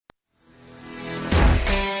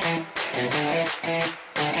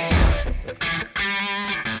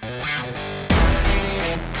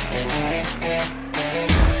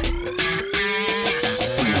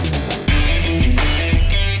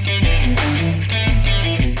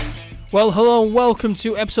Well, hello and welcome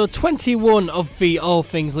to episode 21 of the All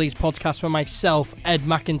Things Leeds podcast with myself, Ed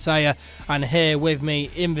McIntyre, and here with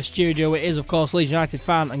me in the studio it is, of course, Leeds United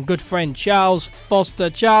fan and good friend Charles Foster.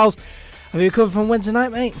 Charles, have you recovered from Wednesday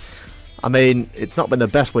night, mate? I mean, it's not been the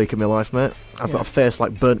best week of my life, mate. I've got a face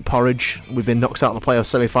like burnt porridge. We've been knocked out of the playoff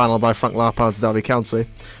semi-final by Frank Lampard's Derby County,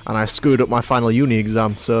 and I screwed up my final uni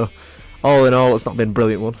exam, so all in all, it's not been a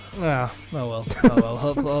brilliant one. Oh well.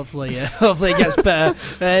 Hopefully it gets better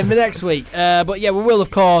in the next week. But yeah, we will,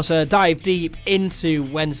 of course, dive deep into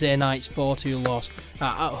Wednesday night's 4-2 loss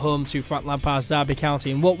at home to Frank Lampard's Derby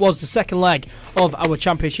County in what was the second leg of our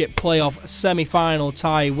Championship playoff semi-final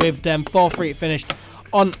tie with them. 4-3 finished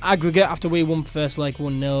on aggregate after we won the first leg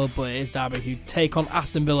 1-0, but it is Derby who take on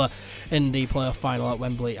Aston Villa in the playoff final at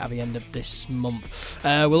Wembley at the end of this month.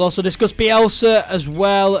 We'll also discuss Bielsa, as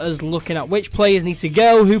well as looking at which players need to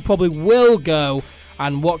go, who probably will go,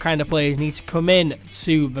 and what kind of players need to come in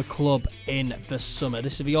to the club in the summer.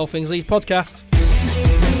 This is the All Things Leeds podcast.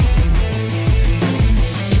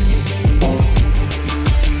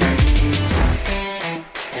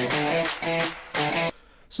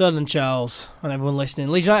 So then, Charles, and everyone listening,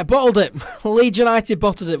 Leeds United bottled it. Leeds United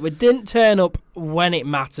bottled it. We didn't turn up when it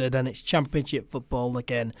mattered, and it's Championship football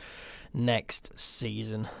again next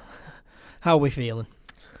season. How are we feeling?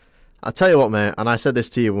 I'll tell you what, mate, and I said this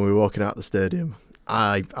to you when we were walking out the stadium,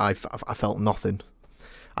 I felt nothing.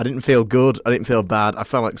 I didn't feel good, I didn't feel bad. I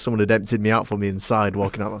felt like someone had emptied me out from the inside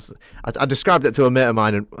walking out. I described it to a mate of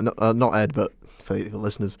mine, and not Ed, but for the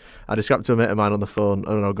listeners, I described it to a mate of mine on the phone,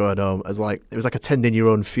 and I was going home, as like, it was like attending your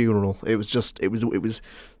own funeral. It was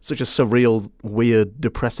such a surreal, weird,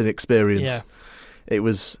 depressing experience. Yeah. It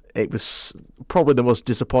was probably the most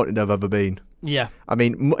disappointed I've ever been. Yeah. I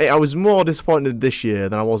mean, I was more disappointed this year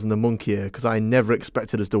than I was in the Monk year, because I never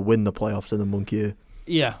expected us to win the playoffs in the Monk year.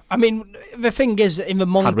 Yeah. I mean, the thing is, in the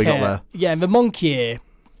Monk year, in the Monk year,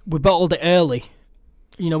 we bottled it early.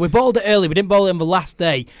 You know, we bottled it early. We didn't bottle it on the last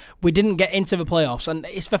day. We didn't get into the playoffs. And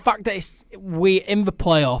it's the fact that in the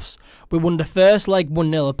playoffs, we won the first leg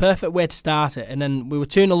 1-0, a perfect way to start it. And then we were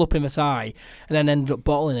 2-0 up in the tie and then ended up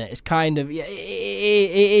bottling it. It's kind of,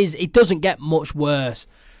 it doesn't get much worse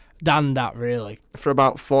than that, really. For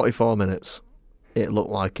about 44 minutes, it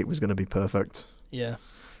looked like it was going to be perfect. Yeah.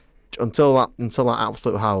 Until that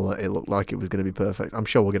absolute howler, it looked like it was going to be perfect. I'm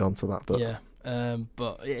sure we'll get onto that, but yeah.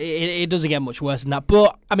 But it doesn't get much worse than that.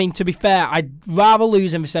 But I mean, to be fair, I'd rather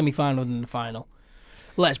lose in the semi-final than the final.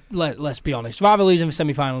 Let's be honest. Rather lose in the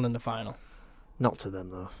semi-final than the final. Not to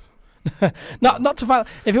them though. not to final.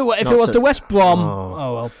 If it was to West Brom,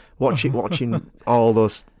 oh well. Watching all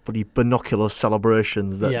those bloody binocular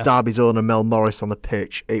celebrations that Derby's owner Mel Morris on the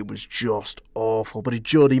pitch, it was just awful. But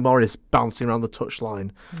Jody Morris bouncing around the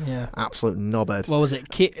touchline, absolute knobhead. What was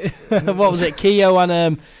it? Keogh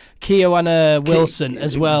and Wilson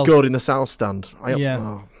as well. Good in the south stand.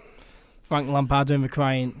 Frank Lampard doing the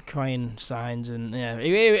crying signs, and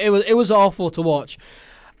it was awful to watch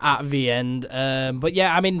at the end. But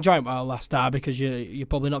yeah, I mean, enjoying our last Derby because you're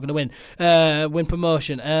probably not going to win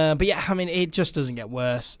promotion. But yeah, I mean, it just doesn't get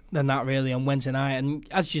worse than that really on Wednesday night. And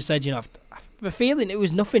as you said, I have a feeling it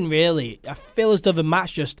was nothing really. I feel as though the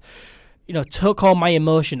match just, took all my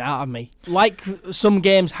emotion out of me. Like some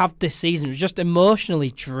games have this season. It was just emotionally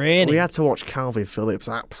draining. We had to watch Calvin Phillips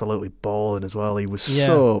absolutely bawling as well. He was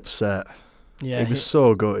so upset. Yeah, he was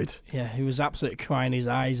so gutted. Yeah, he was absolutely crying his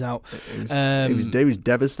eyes out. He was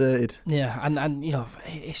devastated. Yeah, and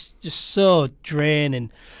it's just so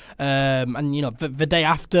draining. And the day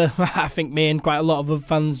after, I think me and quite a lot of other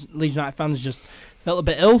fans, Leeds United fans, just felt a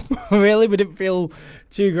bit ill. Really, we didn't feel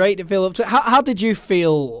too great to feel up to. How did you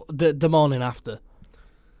feel the morning after?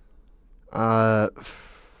 I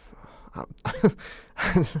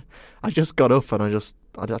just got up and I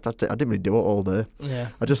didn't really do it all day. Yeah.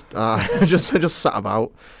 I just sat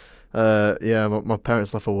about. My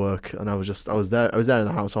parents left for work and I was there in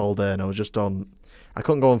the house all day, and I was just on. I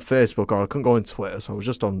couldn't go on Facebook or I couldn't go on Twitter, so I was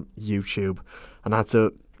just on YouTube, and I had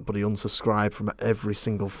to unsubscribe from every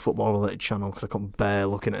single football related channel because I couldn't bear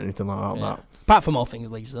looking at anything like that. Apart from All Things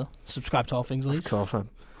Leeds, though. Subscribe to All Things Leeds. Of course, I'm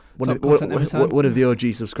one of the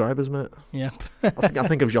OG subscribers, mate. Yeah. I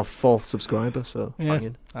think I was your fourth subscriber, so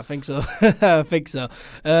banging. I think so. I think so.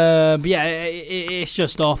 But yeah, it's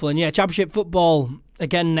just awful. And yeah, Championship football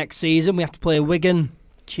again next season. We have to play Wigan,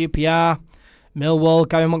 QPR, Millwall,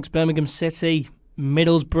 Gary Monk's Birmingham City,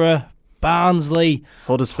 Middlesbrough, Barnsley,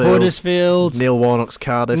 Huddersfield, Neil Warnock's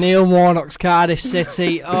Cardiff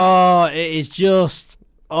City. Oh, it is just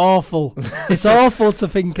awful. It's awful to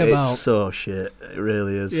think about. It's so shit. It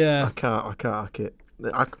really is. Yeah. I can't hack it.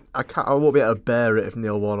 I won't be able to bear it if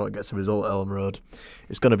Neil Warnock gets a result at Elm Road.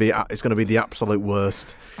 It's gonna be the absolute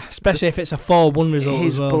worst. Especially if it's a 4-1 result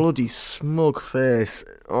His as well. bloody smug face.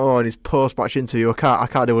 Oh, and his post-match interview. I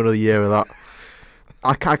can't do another year of that.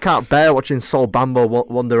 I can't bear watching Sol Bambo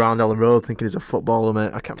wander around Ellen Road thinking he's a footballer,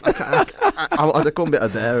 mate. I couldn't be able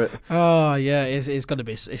to bear it. Oh yeah, it's gonna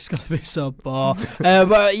be so bore.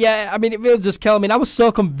 But yeah, I mean, it really does kill. I mean, I was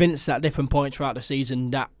so convinced at different points throughout the season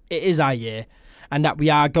that it is our year and that we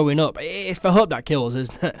are going up. It's the hope that kills,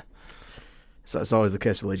 isn't it? So it's always the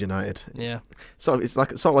case with Leeds United. Yeah. So it's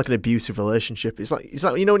sort of like an abusive relationship. It's like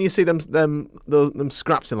you know when you see them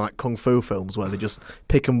scraps in like kung fu films where they just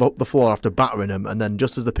pick them up the floor after battering them, and then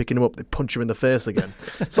just as they're picking them up, they punch them in the face again.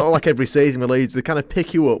 Sort of like every season with Leeds, they kind of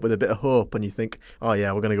pick you up with a bit of hope, and you think, oh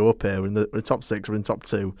yeah, we're going to go up here. We're in the top 6. We're in top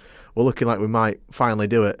 2. We're looking like we might finally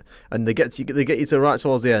do it, and they get you to right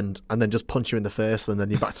towards the end, and then just punch you in the face, and then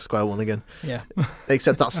you're back to square one again. Yeah.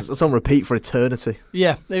 Except that's on repeat for eternity.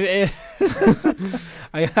 Yeah.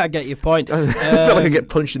 I get your point. I feel like I get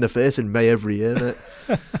punched in the face in May every year,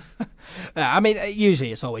 mate. I mean,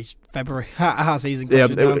 usually it's always February. Our season. Yeah,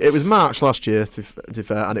 it was March last year, to be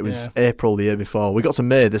fair, and it was April the year before. We got to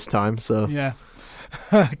May this time, so yeah.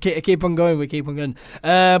 keep on going. We keep on going.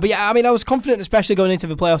 But yeah, I mean, I was confident, especially going into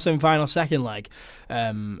the playoff semi-final second leg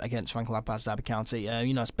against Frank Lampard's Derby County.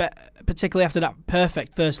 Particularly after that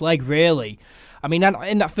perfect first leg, really. I mean,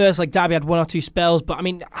 in that first leg, Derby had 1 or 2 spells, but I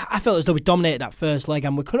mean, I felt as though we dominated that first leg,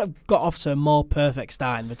 and we could have got off to a more perfect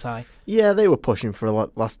start in the tie. Yeah, they were pushing for the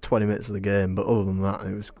last 20 minutes of the game, but other than that,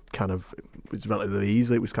 it was relatively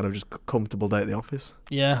easy. It was kind of just a comfortable day at the office.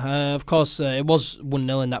 Yeah, of course, it was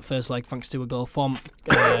 1-0 in that first leg, thanks to a goal from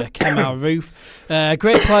Kemar Roof.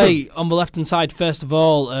 Great play on the left-hand side, first of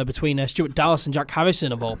all, between Stuart Dallas and Jack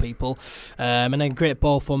Harrison, of all people. And then great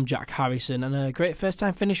ball from Jack Harrison, and a great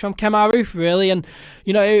first-time finish from Kemar Roof, really. And,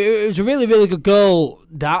 you know, it was a really, really good goal.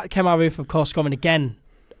 Kemar Roof, of course, scoring again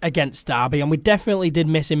against Derby, and we definitely did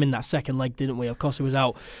miss him in that second leg, didn't we? Of course, he was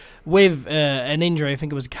out with an injury. I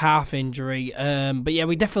think it was a calf injury. But yeah,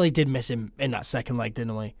 we definitely did miss him in that second leg,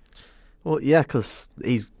 didn't we? Well, yeah, because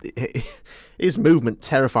his movement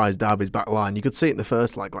terrifies Derby's back line. You could see it in the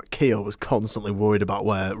first leg. Like, Keogh was constantly worried about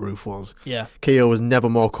where Roof was. Yeah. Keogh was never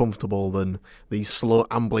more comfortable than the slow,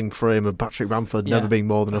 ambling frame of Patrick Bamford, never being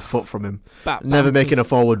more than a foot from him. Never making a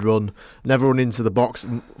forward run, never running into the box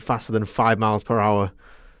faster than 5 miles per hour.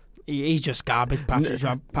 He's just garbage, Patrick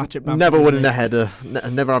Bamford. Never winning a header,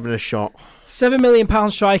 never having a shot. £7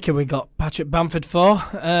 million striker we got Patrick Bamford for,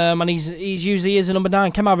 and he's usually is a number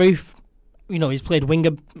 9. Kemar Roof, you know, he's played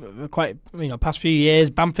winger quite, past few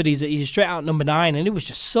years. Bamford, he's straight out number 9, and it was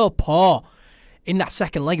just so poor in that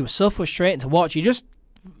second leg. It was so frustrating to watch. He just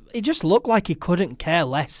looked like he couldn't care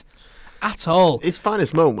less at all. His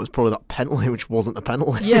finest moment was probably that penalty, which wasn't a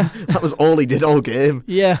penalty. Yeah. That was all he did all game.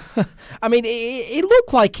 Yeah. I mean, it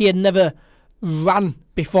looked like he had never ran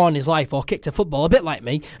before in his life or kicked a football, a bit like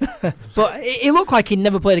me. But it looked like he'd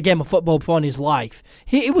never played a game of football before in his life.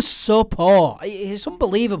 He was so poor. It's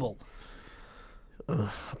unbelievable. I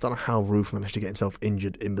don't know how Roof managed to get himself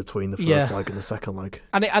injured in between the first leg and the second leg.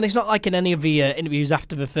 And it's not like in any of the interviews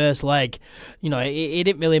after the first leg, he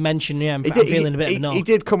didn't really mention, I'm feeling a bit of a knock. He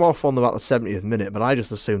did come off on about the 70th minute, but I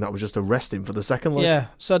just assumed that was just a rest him for the second leg. Yeah,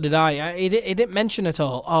 so did I. He didn't mention at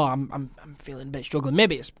all, I'm feeling a bit struggling.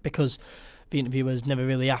 Maybe it's because the interviewers never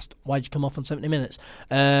really asked, why'd you come off on 70 minutes?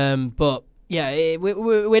 But yeah,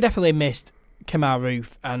 we definitely missed Kemar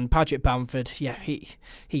Roof and Patrick Bamford. Yeah,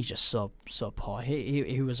 he's just so poor.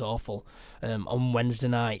 He was awful on Wednesday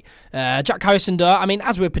night. Jack Harrison, though, I mean,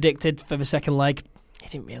 as we predicted for the second leg, he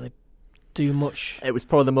didn't really do much. It was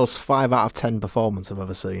probably the most 5 out of 10 performance I've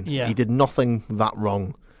ever seen. Yeah. He did nothing that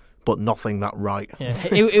wrong, but nothing that right. Yeah,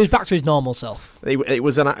 it was back to his normal self. It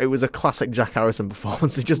was a classic Jack Harrison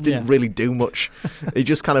performance. He just didn't really do much. He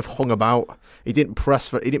just kind of hung about. He didn't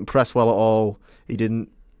press well at all. He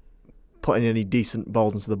didn't put in any decent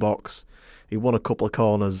balls into the box. He won a couple of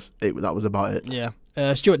corners. That was about it. Yeah.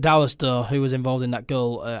 Stuart Dallas, though, who was involved in that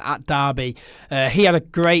goal at Derby, he had a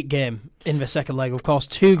great game in the second leg. Of course,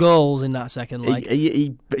 2 goals in that second leg.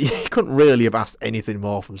 He couldn't really have asked anything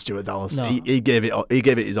more from Stuart Dallas. No. He gave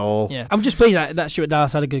it his all. Yeah, I'm just pleased that Stuart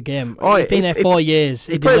Dallas had a good game. He's been there 4 years.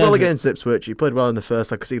 He played well against Ipswich. He played well in the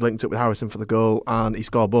first leg because he linked up with Harrison for the goal, and he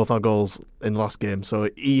scored both our goals in the last game. So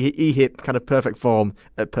he hit kind of perfect form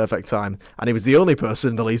at perfect time, and he was the only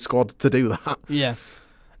person in the Leeds squad to do that. Yeah.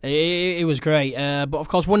 It was great. But of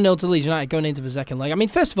course, 1-0 to Leeds United going into the second leg. I mean,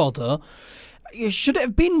 first of all, though, should it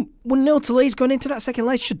have been 1-0 to Leeds going into that second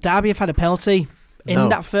leg? Should Derby have had a penalty? in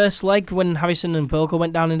that first leg when Harrison and Bogle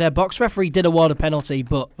went down in their box. Referee did award a penalty,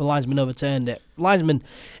 but the linesman overturned it. Linesman,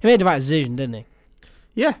 he made the right decision, didn't he?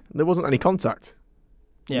 Yeah, there wasn't any contact.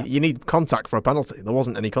 Yeah. You need contact for a penalty. There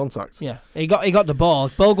wasn't any contact. Yeah, he got the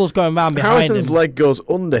ball. Bogle's going round behind Harrison's him. leg goes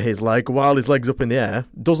under his leg while his leg's up in the air,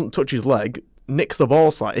 doesn't touch his leg, nicks the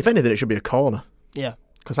ball slightly. If anything, it should be a corner. Yeah.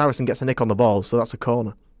 Because Harrison gets a nick on the ball, so that's a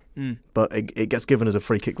corner. Mm. But it gets given as a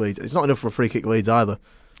free kick lead. It's not enough for a free kick lead either.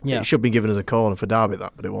 Yeah. It should be given as a corner for Derby,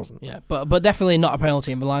 but it wasn't. Yeah, but definitely not a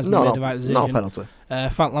penalty, and the linesman made the right decision. Not a penalty.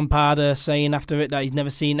 Frank Lampard saying after it that he's never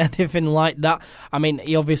seen anything like that. I mean,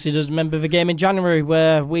 he obviously does remember the game in January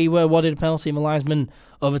where we were awarded a penalty and the linesman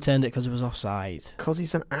overturned it because it was offside. Because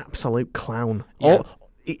he's an absolute clown. Yeah.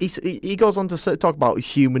 He goes on to talk about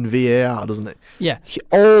human VAR, doesn't it? Yeah.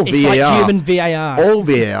 It's like human VAR. All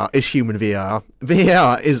VAR is human VAR.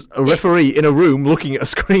 VAR is a referee in a room looking at a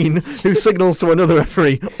screen who signals to another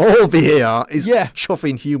referee. All VAR is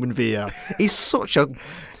chuffing human VAR. He's such an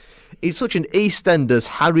EastEnders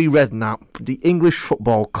Harry Redknapp, the English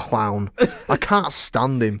football clown. I can't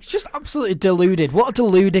stand him. He's just absolutely deluded. What a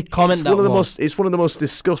deluded comment that was. It's one of the most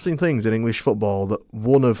disgusting things in English football that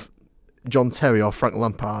one of John Terry or Frank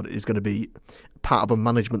Lampard is going to be part of a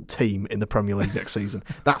management team in the Premier League next season.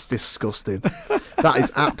 That's disgusting. That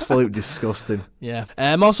is absolute disgusting. Yeah.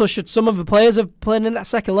 Also, should some of the players have played in that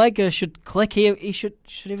second leg? Should Click he should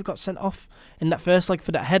have got sent off in that first leg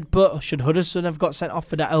for that headbutt? Or should Huddersfield have got sent off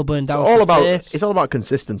for that elbow in Dallas' face? It's all about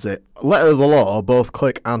consistency. Letter of the law, both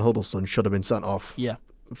Click and Huddleston should have been sent off. Yeah.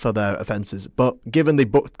 For their offences, but given they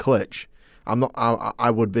booked Klitsch,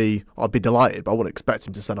 I'd be delighted, but I wouldn't expect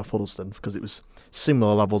him to send off Huddleston because it was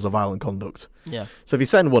similar levels of violent conduct. Yeah. So if you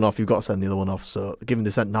send one off, you've got to send the other one off. So given they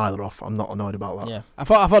sent neither off, I'm not annoyed about that. Yeah. I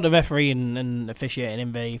thought the referee and officiating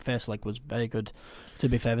in the first leg was very good. To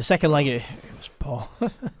be fair, the second leg it was poor.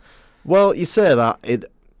 Well, you say that.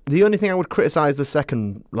 The only thing I would criticise the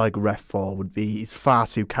second leg ref for would be he's far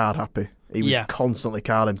too card happy. He was constantly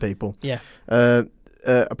carding people. Yeah.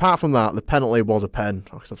 Apart from that, the penalty was a pen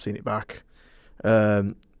because I've seen it back.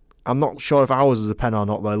 I'm not sure if ours was a pen or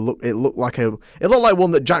not. Though it looked like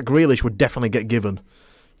one that Jack Grealish would definitely get given,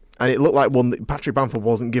 and it looked like one that Patrick Bamford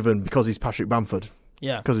wasn't given because he's Patrick Bamford.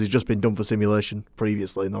 Yeah, because he's just been done for simulation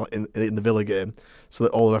previously in the Villa game, so that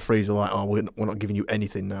all the referees are like, "Oh, we're not giving you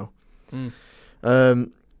anything now."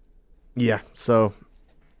 Yeah. So.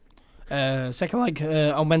 Second leg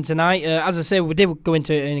on Wednesday night. As I say, we did go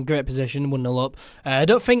into it in a great position, 1-0 up. I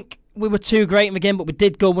don't think we were too great in the game, but we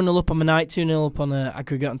did go 1-0 up on the night, 2-0 up on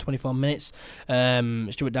aggregate on 24 minutes.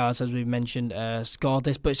 Stuart Dallas, as we've mentioned, scored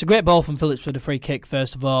this. But it's a great ball from Phillips for the free kick,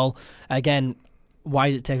 first of all. Again, why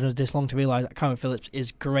is it taking us this long to realise that Cameron Phillips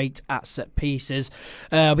is great at set pieces?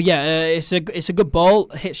 But yeah, it's a good ball,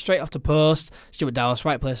 hit straight off the post. Stuart Dallas,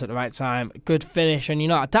 right place at the right time. Good finish. And,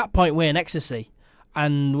 at that point, we're in ecstasy.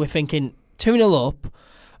 And we're thinking 2-0 up,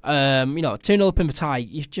 2-0 up in the tie.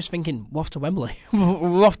 You're just thinking, we're off to Wembley.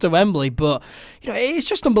 We're off to Wembley. But, it's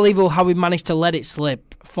just unbelievable how we managed to let it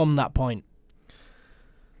slip from that point.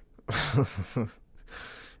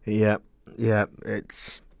 Yeah.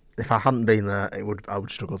 It's if I hadn't been there, I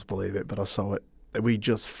would struggle to believe it. But I saw it. We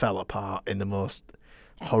just fell apart in the most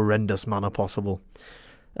horrendous manner possible,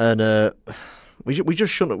 and we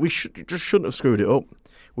just shouldn't have screwed it up.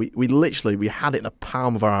 We literally had it in the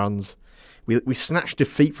palm of our hands. We snatched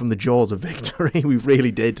defeat from the jaws of victory. We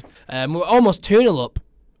really did. We were almost 2-0 up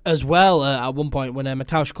as well at one point when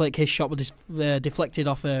Mateusz Klich, his shot was deflected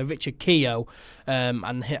off Richard Keogh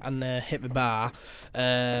and hit the bar.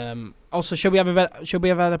 Also, should we have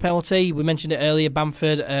had a penalty? We mentioned it earlier.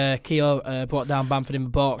 Bamford, Keogh brought down Bamford in the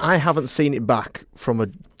box. I haven't seen it back from a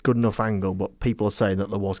good enough angle, but people are saying that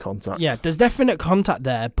there was contact. Yeah, there's definite contact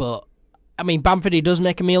there, but I mean, Bamford, he does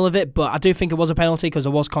make a meal of it, but I do think it was a penalty because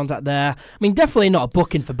there was contact there. I mean, definitely not a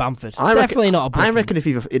booking for Bamford. I reckon if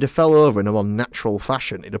he'd have fell over in a more natural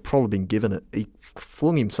fashion, he'd have probably been given it. He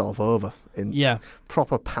flung himself over in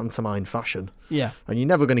proper pantomime fashion. Yeah. And you're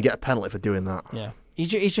never going to get a penalty for doing that. Yeah.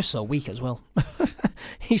 He's just so weak as well.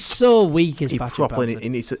 He's so weak as Patrick Bamford. He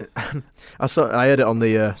needs to, I heard it on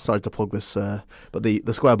the, sorry to plug this, but the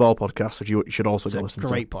Square Ball podcast, which you should also go listen to.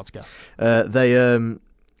 Great podcast.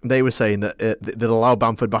 They were saying that they'd allow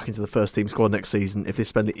Bamford back into the first team squad next season if he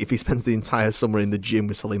spends the entire summer in the gym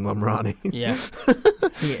with Salim Lamrani. Yeah.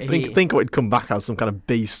 think what he'd come back as some kind of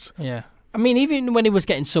beast. Yeah. I mean, even when he was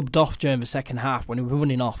getting subbed off during the second half, when he was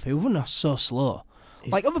running off so slow.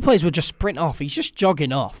 Like, other players would just sprint off. He's just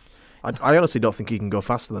jogging off. I honestly don't think he can go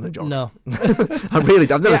faster than a jog. No.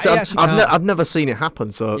 I've never seen it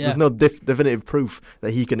happen, so there's no definitive proof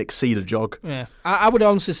that he can exceed a jog. Yeah, I would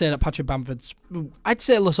honestly say that Patrick Bamford's... I'd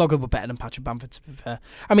say Lasogga were better than Patrick Bamford, to be fair.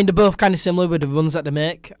 I mean, they're both kind of similar with the runs that they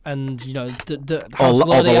make, and, you know, how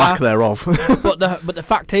slow they lack are. thereof. but the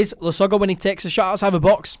fact is, Lasogga, when he takes a shot outside the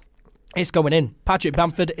box, it's going in. Patrick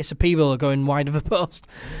Bamford, it's a P-roller going wide of a post.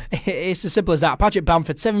 It's as simple as that. Patrick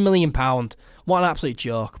Bamford, £7 million. What an absolute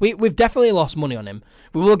joke. We've definitely lost money on him.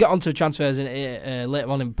 We will get onto transfers later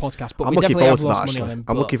on in the podcast, but we definitely have lost money on him.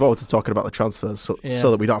 I'm looking forward to talking about the transfers so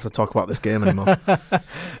that we don't have to talk about this game anymore.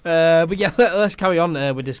 But yeah, let's carry on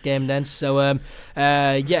with this game then. So,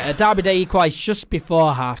 a Derby Day equalised just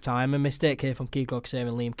before half-time. A mistake here from NkGhTg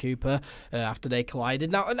and Liam Cooper after they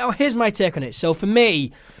collided. Now, here's my take on it. So, for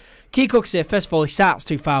me, NkGhTg, first of all, he starts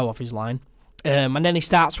too far off his line, and then he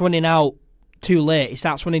starts running out too late. He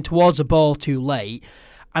starts running towards the ball too late,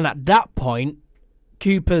 and at that point,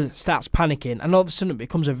 Cooper starts panicking, and all of a sudden it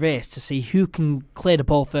becomes a race to see who can clear the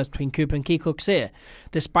ball first between Cooper and NkGhTg,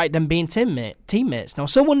 despite them being teammates. Now,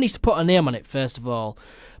 someone needs to put a name on it, first of all,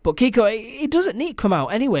 but NkGhTg, he doesn't need to come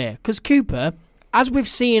out anyway, because Cooper, as we've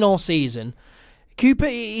seen all season, Cooper,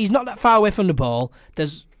 he's not that far away from the ball.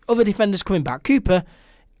 There's other defenders coming back. Cooper,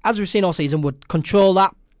 as we've seen all season, would control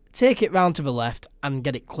that, take it round to the left, and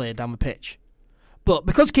get it cleared down the pitch. But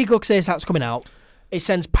because NkGhTg starts coming out, it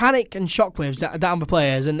sends panic and shockwaves down the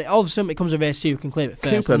players, and all of a sudden it becomes a race to who can clear it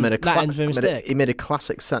first. Cooper made a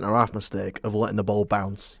classic centre-half mistake of letting the ball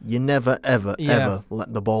bounce. You never, ever, ever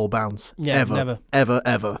let the ball bounce. Yeah,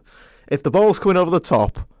 ever. If the ball's coming over the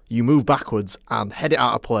top, you move backwards and head it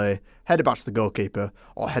out of play, head it back to the goalkeeper,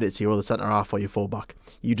 or head it to your other centre-half or your full-back.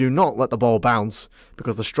 You do not let the ball bounce,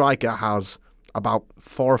 because the striker has about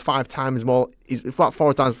 4 or 5 times more. He's about 4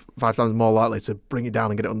 or 5 times more likely to bring it down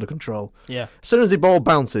and get it under control. Yeah. As soon as the ball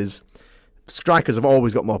bounces, strikers have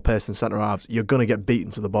always got more pace than centre halves. You're going to get beaten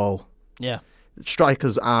to the ball. Yeah.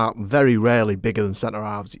 Strikers are very rarely bigger than centre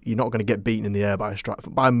halves. You're not going to get beaten in the air by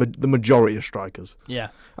the majority of strikers. Yeah.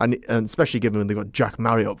 And especially given when they've got Jack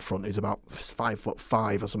Marriott up front, he's about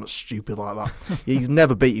 5'5" or something stupid like that. He's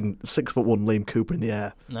never beaten 6'1" Liam Cooper in the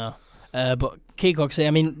air. No. But NkGhTg,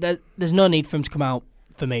 I mean, there's no need for him to come out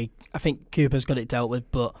for me. I think Cooper's got it dealt with,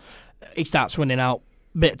 but he starts running out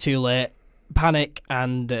a bit too late, panic,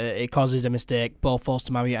 and it causes a mistake. Ball falls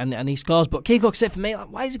to Marriott, and he scores. But NkGhTg, for me,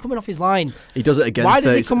 like, why is he coming off his line? He does it again. He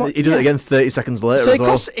does it again 30 seconds later. So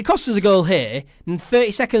it costs us a goal here, and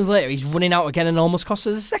 30 seconds later he's running out again and almost costs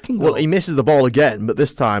us a second goal. Well, he misses the ball again, but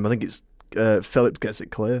this time I think it's Phillips gets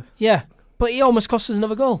it clear. Yeah, but he almost costs us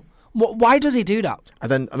another goal. Why does he do that?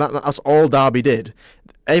 And that's all Derby did.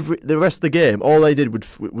 The rest of the game, all they did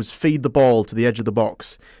was feed the ball to the edge of the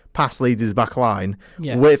box, pass Leeds' back line,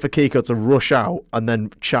 wait for NkGhTg to rush out, and then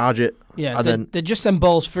charge it. Yeah, and then they just send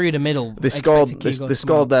balls through the middle. They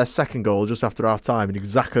scored their second goal just after half time in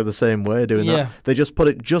exactly the same way, doing that. They just put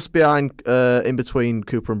it just behind, in between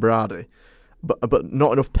Cooper and Brady, but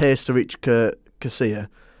not enough pace to reach Casilla.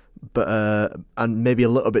 But and maybe a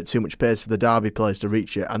little bit too much pace for the Derby players to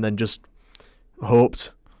reach it, and then just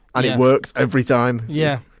hoped, and it worked every time.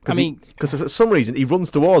 Yeah, because for some reason he runs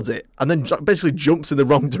towards it and then basically jumps in the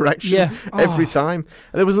wrong direction every time.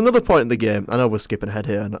 And there was another point in the game. I know we're skipping ahead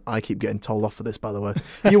here, and I keep getting told off for this, by the way.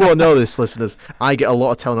 You won't know this, listeners. I get a lot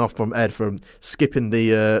of telling off from Ed from skipping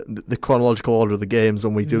the chronological order of the games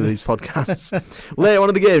when we do these podcasts. Later on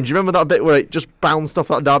in the game, do you remember that bit where it just bounced off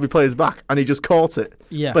that Derby player's back and he just caught it?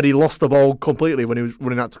 Yeah. But he lost the ball completely when he was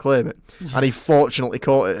running out to claim it, and he fortunately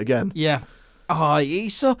caught it again. Yeah. Oh,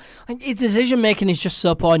 he's so... His decision-making is just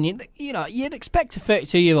so poignant. You know, you'd expect a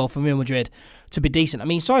 32-year-old from Real Madrid to be decent. I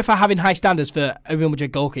mean, sorry for having high standards for a Real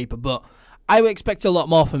Madrid goalkeeper, but I would expect a lot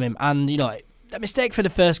more from him. And, you know, that mistake for the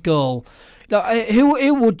first goal... You know,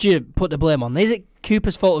 who would you put the blame on? Is it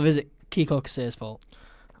Cooper's fault or is it NkGhTg's fault?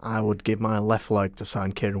 I would give my left leg to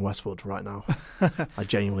sign Kieran Westwood right now. I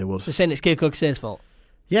genuinely would. So you're saying it's NkGhTg's fault?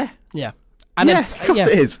 Yeah. Yeah. And of course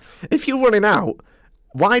it is. If you're running out...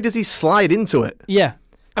 Why does he slide into it? Yeah.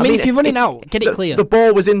 I mean, if you're running out, get it clear. The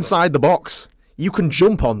ball was inside the box. You can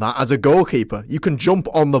jump on that as a goalkeeper. You can jump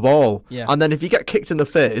on the ball. Yeah. And then if you get kicked in the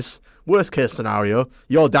face, worst case scenario,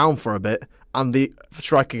 you're down for a bit and the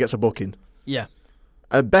striker gets a booking. Yeah.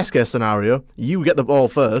 Best case scenario, you get the ball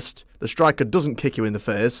first, the striker doesn't kick you in the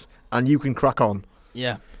face, and you can crack on.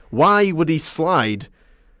 Yeah. Why would he slide?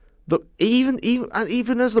 Even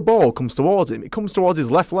as the ball comes towards him, it comes towards his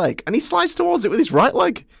left leg, and he slides towards it with his right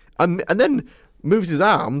leg, and then moves his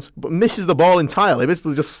arms, but misses the ball entirely.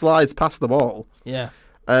 Basically, just slides past the ball. Yeah.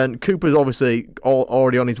 And Cooper's obviously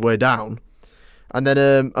already on his way down, And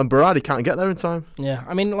then and Berardi can't get there in time. Yeah,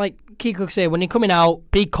 I mean, like Kiko say, when you're coming out,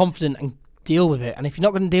 be confident and deal with it. And if you're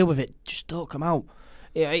not going to deal with it, just don't come out.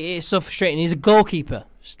 It's so frustrating. He's a goalkeeper.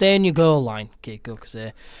 Stay in your goal line, Kiko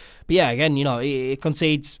say. But yeah, again, you know, he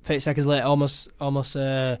concedes 30 seconds later, almost costs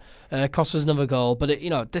us another goal. But, you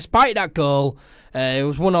know, despite that goal, it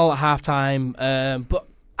was 1-1 at half-time. But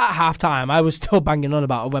at half-time, I was still banging on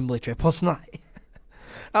about a Wembley trip, wasn't I?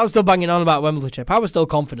 I was still banging on about Wembley trip. I was still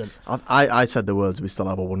confident. I said the words, we still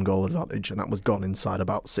have a 1-goal advantage, and that was gone inside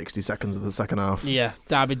about 60 seconds of the second half. Yeah,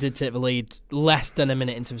 Derby did take the lead less than a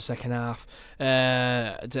minute into the second half.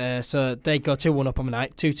 So they go 2-1 up on the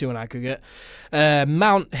night, 2-2 on aggregate.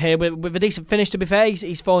 Mount here with a decent finish, to be fair.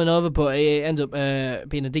 He's falling over, but it ends up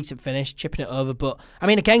being a decent finish, chipping it over. But, I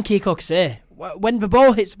mean, again, Kiko say, when the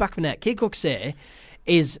ball hits the back of the net, Kiko say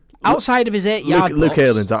is outside of his 8-yard box. Luke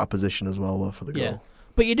Aylin's out of position as well, though, for the goal.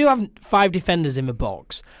 But you do have 5 defenders in the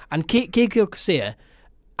box. And Kiko Kasia,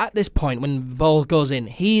 at this point, when the ball goes in,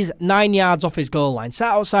 he's 9 yards off his goal line,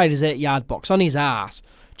 sat outside his 8-yard box, on his arse,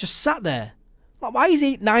 just sat there. Like, why is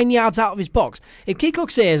he 9 yards out of his box? If Kiko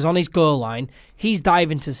Kasia is on his goal line, he's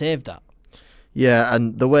diving to save that. Yeah,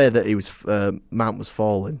 and the way that he was Mount was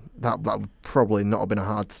falling, that would probably not have been a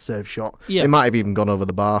hard-to-save shot. Yeah. It might have even gone over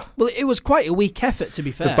the bar. Well, it was quite a weak effort, to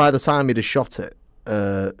be fair. Because by the time he'd have shot it,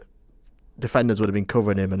 defenders would have been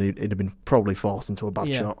covering him, and he'd have been probably forced into a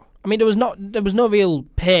bad shot. I mean, there was no real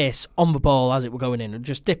pace on the ball as it were going in,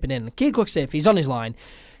 just dipping in. Kiko Kasia, if he's on his line,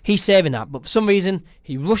 he's saving that. But for some reason,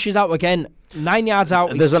 he rushes out again, 9 yards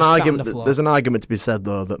out. There's an argument. There's an argument to be said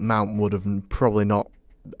though that Mount would have probably not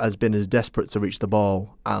been as desperate to reach the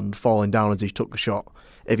ball and falling down as he took the shot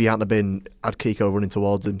if he hadn't had Kiko running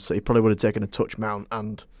towards him. So he probably would have taken a touch, Mount,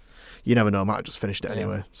 and you never know, might have just finished it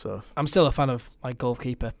anyway. So I'm still a fan of my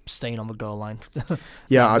goalkeeper staying on the goal line.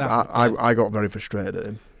 I got very frustrated at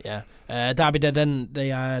him. Yeah, Derby then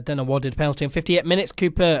awarded a penalty in 58 minutes.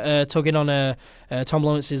 Cooper tugging on Tom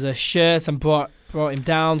Lawrence's shirt and brought him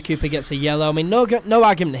down. Cooper gets a yellow. I mean, no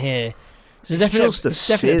argument here. It's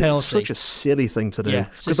definitely a penalty. Such a silly thing to do. Yeah,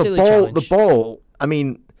 because the ball. I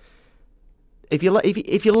mean, if you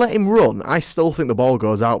let him run, I still think the ball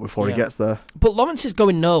goes out before he gets there. But Lawrence is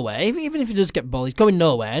going nowhere. Even if he does get the ball, he's going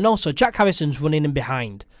nowhere. And also, Jack Harrison's running in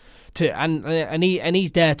behind, and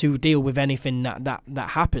he's there to deal with anything that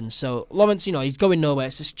happens. So Lawrence, you know, he's going nowhere.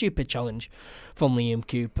 It's a stupid challenge from Liam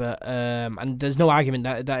Cooper, and there's no argument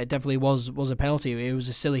that it definitely was a penalty. It was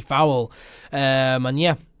a silly foul, and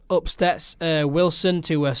yeah. Up steps Wilson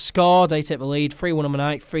to score. They take the lead, 3-1 on the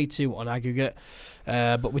night, 3-2 on aggregate.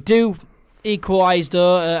 But we do equalise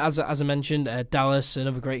though, as I mentioned. Dallas,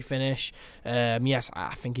 another great finish. Yes,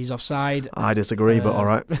 I think he's offside. I disagree, but all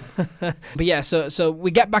right. But yeah, so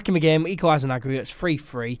we get back in the game, equalise on aggregate. It's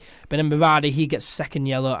 3-3. But then Berardi, he gets second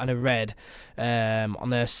yellow and a red on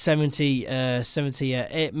the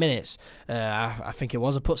 78 minutes. I think it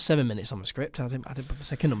was. I put 7 minutes on the script. I didn't put the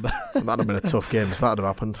second number. That'd have been a tough game if that had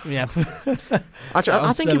happened. Yeah. Actually,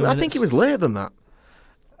 I think it was later than that.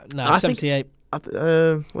 No, 78.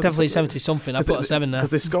 Definitely 70-something. I put a 7 there. Because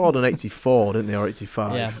they scored on 84, didn't they, or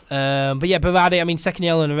 85? Yeah. But yeah, Berardi, I mean, second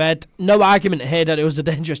yellow and a red. No argument here that it was a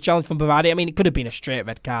dangerous challenge from Berardi. I mean, it could have been a straight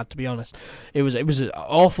red card, to be honest. It was an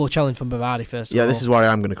awful challenge from Berardi, first of all. Yeah, this is why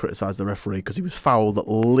I'm going to criticise the referee, because he was fouled at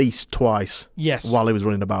least twice while he was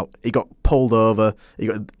running about. He got pulled over,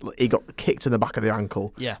 he got kicked in the back of the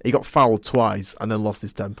ankle. Yeah. He got fouled twice and then lost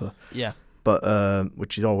his temper. Yeah. But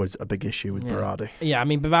which is always a big issue with Berardi. Yeah, I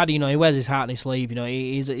mean, Berardi, you know, he wears his heart on his sleeve. You know,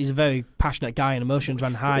 he's a very passionate guy and emotions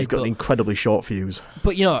run high. He's got an incredibly short fuse.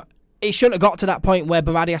 But, you know, it shouldn't have got to that point where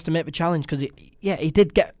Berardi has to make the challenge, because he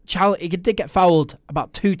did get fouled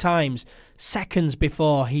about 2 times seconds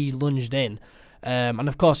before he lunged in. And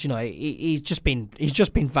of course, you know, he's just been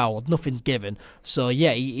fouled, nothing's given. So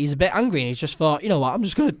yeah, he's a bit angry, and he's just thought, you know what, I'm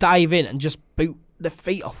just going to dive in and just boot the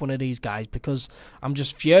feet off one of these guys, because I'm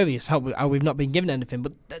just furious how we've not been given anything.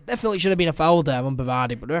 But there definitely should have been a foul there on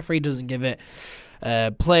Berardi, but the referee doesn't give it.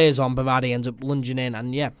 Players on, Berardi ends up lunging in,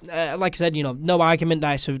 and yeah, like I said, you know, no argument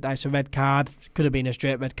that it's a red card. Could have been a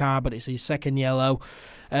straight red card, but it's his second yellow.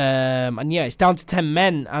 And yeah, it's down to 10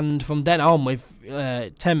 men, and from then on, with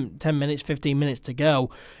 10 minutes, 15 minutes to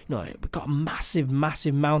go, you know, we've got a massive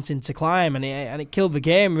mountain to climb, and it killed the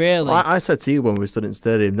game, really. Well, I said to you when we stood in the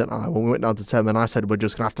stadium, didn't I? When we went down to 10 men, I said we're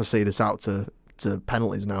just going to have to see this out to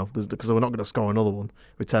penalties now, because we're not going to score another one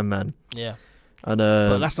with 10 men. Yeah. And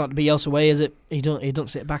but that's not the Bielsa way, is it? He don't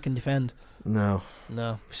sit back and defend. No.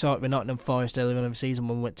 We saw it with Nottingham Forest earlier on in the season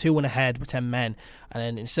when we went 2-1 ahead with 10 men, and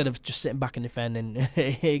then instead of just sitting back and defending,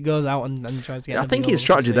 he goes out and tries to get. I think his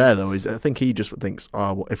strategy there though is, I think he just thinks,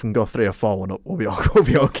 oh, if we can go 3 or 4-1 up, we'll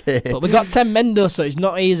be okay. But we got 10 men though, so it's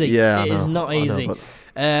not easy. Yeah, it is not easy.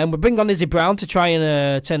 Know, we bring on Izzy Brown to try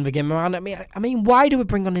and turn the game around. I mean, why do we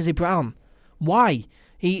bring on Izzy Brown? Why?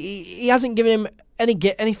 He hasn't given him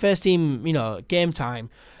any first team, game time.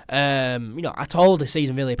 At all this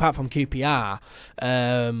season really, apart from QPR.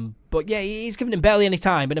 But yeah, he's given him barely any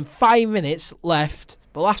time. But then 5 minutes left,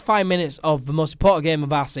 the last 5 minutes of the most important game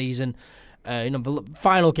of our season, the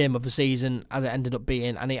final game of the season, as it ended up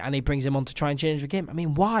being, and he brings him on to try and change the game. I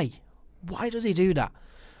mean, why? Why does he do that?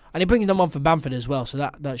 And he brings them on for Bamford as well, so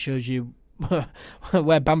that shows you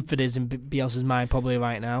where Bamford is in Bielsa's mind probably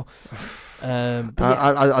right now.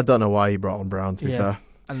 I don't know why he brought on Brown, to be fair.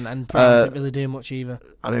 And Brown didn't really do much either.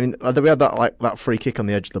 I mean, we had that free kick on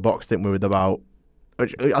the edge of the box, didn't we? With about, I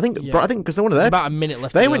think because they wanted there. About a minute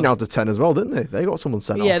left. They went down to 10 as well, didn't they? They got someone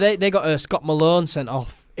sent off. Yeah, they got Scott Malone sent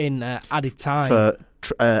off in added time for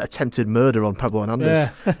attempted murder on Pablo Hernandez.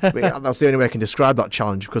 Yeah. I mean, that's the only way I can describe that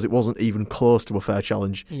challenge, because it wasn't even close to a fair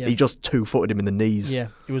challenge. Yeah. He just 2-footed him in the knees. Yeah,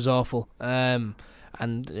 it was awful. But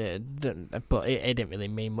it didn't really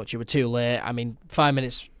mean much. It was too late. I mean, 5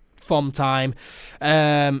 minutes from time.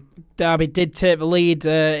 Derby did take the lead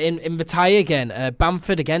in the tie again.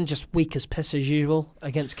 Bamford again, just weak as piss as usual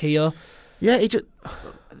against Keogh. Yeah, he just.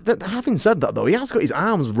 Having said that, though, he has got his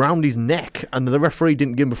arms round his neck, and the referee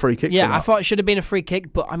didn't give him a free kick. Yeah, I thought it should have been a free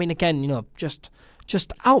kick, but I mean, again, just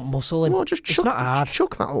out muscle him. Well, it's not hard.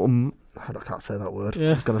 Chuck that little. I can't say that word. Yeah.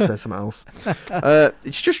 I was going to say something else.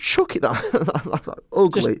 It's just chuck it that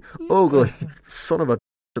ugly son of a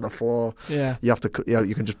to the floor. Yeah, you have to.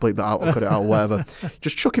 You can just bleep that out or cut it out or whatever.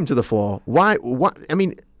 Just chuck him to the floor. Why? I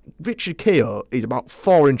mean, Richard Keogh is about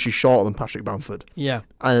 4 inches shorter than Patrick Bamford. Yeah,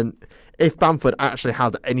 and if Bamford actually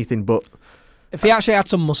had anything but, if he actually had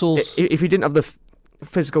some muscles, if he didn't have the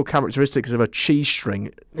physical characteristics of a cheese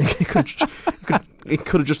string, he could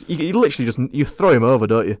have just. You literally just you throw him over,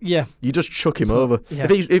 don't you? Yeah. You just chuck him over. Yeah.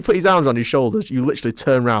 If he put his arms on his shoulders, you literally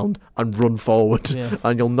turn around and run forward,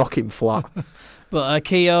 and you'll knock him flat. But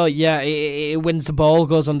Keogh, he wins the ball,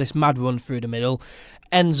 goes on this mad run through the middle,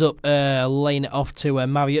 ends up laying it off to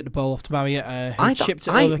Marriott, the ball off to Marriott, who chipped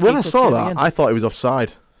it over. When I saw that, I thought he was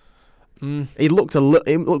offside. He looked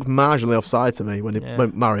marginally offside to me when he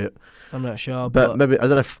went Marriott. I'm not sure, but maybe I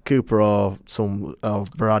don't know if Cooper or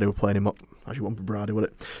Berardi were playing him up. Actually, it wasn't Berardi,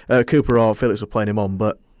 would it? Cooper or Felix were playing him on,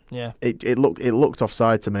 but yeah, it looked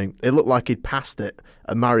offside to me. It looked like he'd passed it,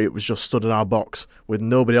 and Marriott was just stood in our box with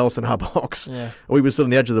nobody else in our box. Yeah, we were stood on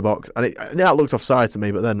the edge of the box, and it looked offside to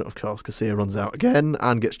me. But then, of course, Casilla runs out again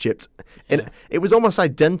and gets chipped. Yeah. It was almost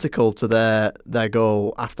identical to their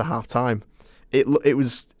goal after half time. It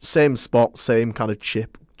was same spot, same kind of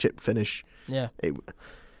chip finish. Yeah,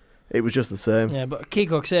 it was just the same. Yeah, but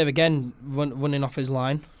Keogh save again, running off his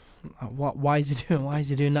line. Why is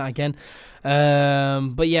he doing that again?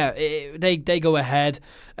 But yeah, they go ahead.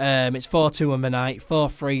 It's 4-2 on the night,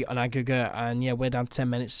 4-3 on aggregate, and yeah, we're down to 10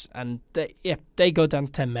 minutes, and they go down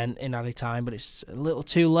to 10 men in added time, but it's a little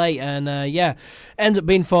too late, and ends up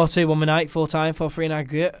being 4-2 on the night, 4-3 in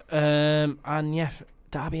aggregate, and yeah,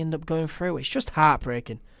 Derby end up going through. It's just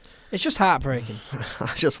heartbreaking. I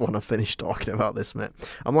just want to finish talking about this, mate.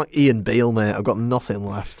 I'm like Ian Beale, mate. I've got nothing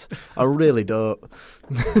left. I really don't.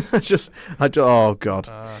 Oh God.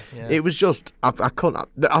 Yeah. It was just, I couldn't.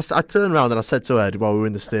 I turned around and I said to Ed while we were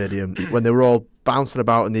in the stadium when they were all bouncing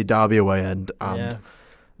about in the Derby away end, and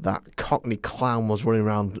that Cockney clown was running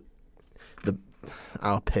around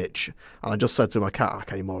our pitch, and I just said to him, I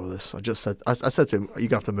can't any more of this. I said to him, you're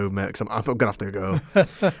gonna have to move, mate, because I'm gonna have to go.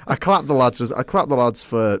 I clapped the lads for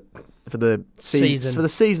the season. For the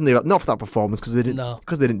season, not for that performance, because they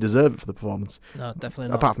didn't deserve it for the performance. No, definitely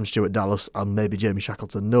not. Apart from Stuart Dallas and maybe Jamie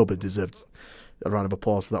Shackleton, nobody deserved a round of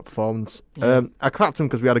applause for that performance. Yeah. I clapped him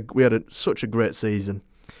because we had such a great season,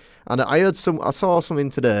 and I saw something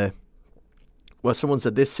today where someone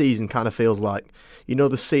said this season kind of feels like,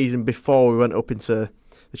 the season before we went up into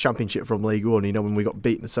the Championship from League One, when we got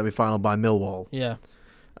beaten in the semi-final by Millwall. Yeah.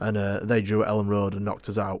 And they drew at Ellen Road and knocked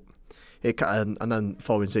us out. And then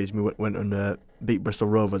following season we went and beat Bristol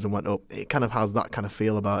Rovers and went up. It kind of has that kind of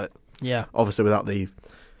feel about it. Yeah. Obviously without the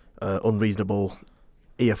unreasonable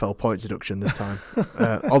EFL points deduction this time.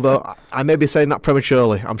 Although I may be saying that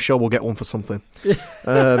prematurely. I'm sure we'll get one for something.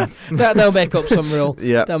 They'll make up some rule.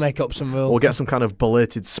 Yeah. They'll make up some rule. We'll get some kind of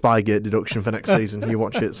belated Spygate deduction for next season. You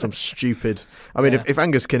watch it, some stupid. I mean, if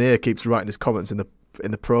Angus Kinnear keeps writing his comments in the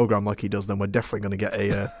in the programme like he does, then we're definitely going to get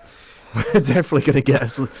a we're definitely going to get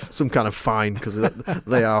some kind of fine, because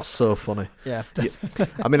they are so funny. Yeah.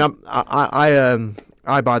 I mean,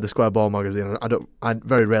 I buy the Square Ball magazine. I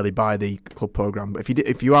very rarely buy the club programme, but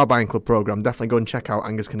if you are buying club programme, definitely go and check out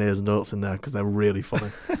Angus Kinnear's notes in there, because they're really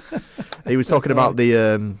funny. He was talking about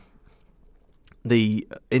the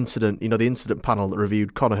incident, the incident panel that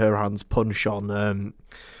reviewed Conor Hourihane's punch on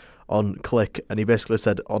Click, and he basically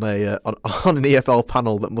said on an EFL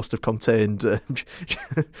panel that must have contained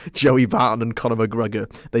Joey Barton and Conor McGregor,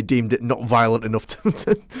 they deemed it not violent enough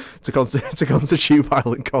to constitute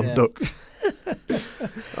violent conduct.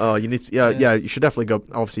 Oh, you need to, you should definitely go.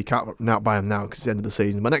 Obviously, you can't not buy them now because it's the end of the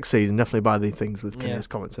season. But next season, definitely buy the things with Kinnear's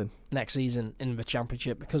comments in. Next season in the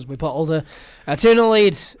Championship, because we put all the 2-0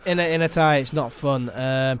 lead in a tie. It's not fun.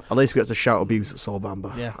 At least we get to shout abuse at Sol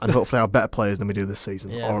Bamba, and hopefully have better players than we do this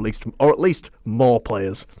season, or at least more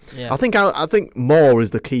players. Yeah. I think more is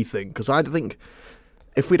the key thing, because I think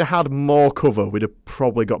if we'd have had more cover, we'd have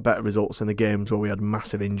probably got better results in the games where we had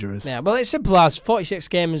massive injuries. Yeah, well, it's simple as 46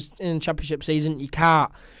 games in Championship season. You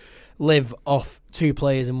can't live off 2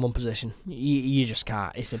 players in one position. You just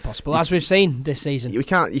can't. It's impossible, as we've seen this season. You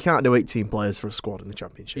can't do 18 players for a squad in the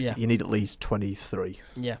Championship. Yeah. You need at least 23.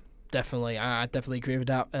 Yeah, definitely. I definitely agree with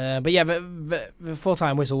that. But yeah, the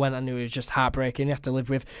full-time whistle went, and it was just heartbreaking. You have to live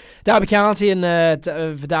with Derby County and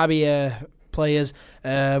the Derby players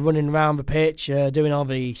running around the pitch, doing all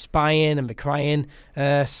the spying and the crying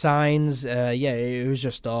signs. It was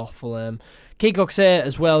just awful. GhTg's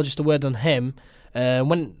as well, just a word on him.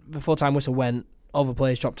 When the full-time whistle went, all the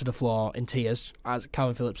players dropped to the floor in tears, as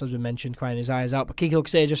Calvin Phillips, as we mentioned, crying his eyes out. But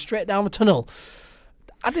GhTg's just straight down the tunnel.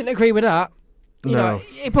 I didn't agree with that. You know,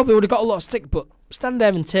 he probably would have got a lot of stick, but stand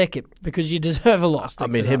there and take it, because you deserve a lot of stick.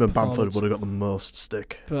 I mean, him and Bamford would have got the most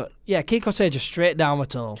stick. But yeah, GhTg's just straight down the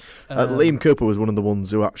tunnel. Liam Cooper was one of the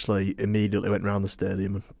ones who actually immediately went round the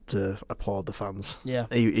stadium to applaud the fans. Yeah,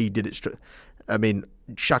 he did it straight. I mean,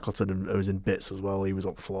 Shackleton was in bits as well. He was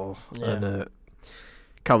on the floor, and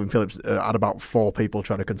Calvin Phillips had about 4 people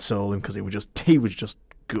trying to console him, because he was just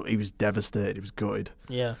he was devastated. He was gutted.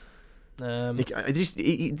 Yeah.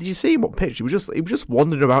 Did you see him on pitch? He was just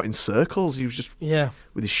wandering about in circles. He was just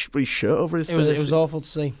with his shirt over his face. It was awful to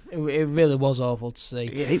see. It really was awful to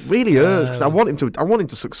see. Yeah, it really is, because I want him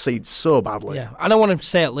to succeed so badly. Yeah, and I want him to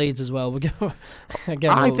stay at Leeds as well.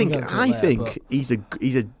 I think he's a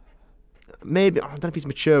maybe, I don't know if he's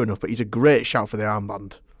mature enough, but he's a great shout for the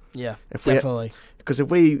armband. Yeah, definitely. Because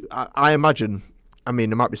I imagine, I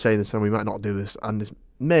mean, I might be saying this and we might not do this, and this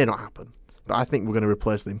may not happen, but I think we're going to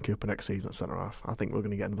replace Liam Cooper next season at centre-half. I think we're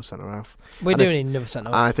going to get another centre-half. We do need another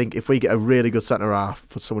centre-half. I think if we get a really good centre-half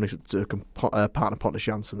for someone who can partner Pontus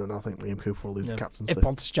Jansson, then I think Liam Cooper will lose the captaincy. If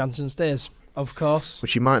Pontus Jansson stays, of course.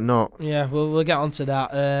 Which he might not. Yeah, we'll get onto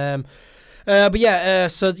that.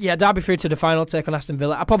 Derby through to the final, take on Aston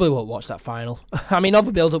Villa. I probably won't watch that final. I mean,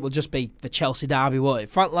 other build-up will just be the Chelsea derby, won't it?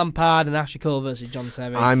 Frank Lampard and Ashley Cole versus John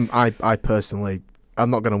Terry. I personally, I'm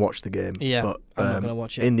not going to watch the game. Yeah, but I'm not going to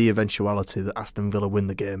watch it. In the eventuality that Aston Villa win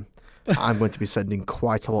the game, I'm going to be sending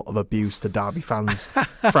quite a lot of abuse to Derby fans,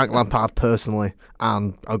 Frank Lampard personally,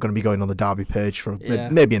 and I'm going to be going on the Derby page for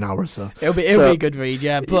maybe an hour or so. It'll be a good read,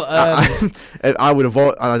 yeah. But I would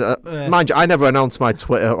avoid. Mind you, I never announced my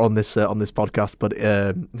Twitter on this podcast, but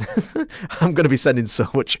I'm going to be sending so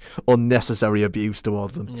much unnecessary abuse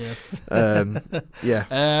towards them. Yeah.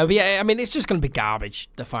 I mean, it's just going to be garbage.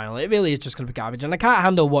 The final, it really is just going to be garbage, and I can't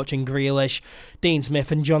handle watching Grealish, Dean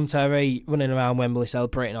Smith, and John Terry running around Wembley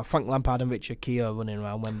celebrating, or Frank Lampard and Richard Keogh running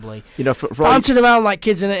around Wembley, bouncing around like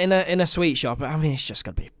kids in a sweet shop. I mean, it's just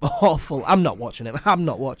going to be awful. I'm not watching it. I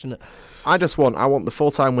want the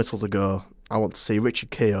full-time whistle to go. I want to see Richard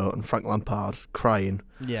Keogh and Frank Lampard crying.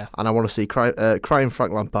 Yeah. And I want to see crying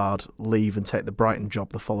Frank Lampard leave and take the Brighton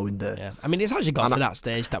job the following day. Yeah. I mean, it's actually got to that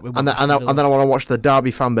stage that we want. And then I want to watch the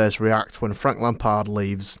Derby fan base react when Frank Lampard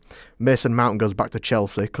leaves. Mason Mount goes back to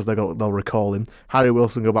Chelsea because they'll recall him. Harry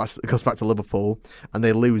Wilson goes back to Liverpool, and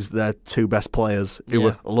they lose their 2 best players who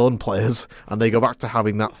were loan players, and they go back to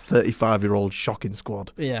having that 35-year-old shocking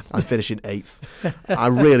squad. Yeah. And finishing 8th. I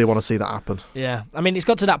really want to see that happen. Yeah. I mean, it's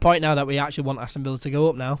got to that point now that we actually want Aston Villa to go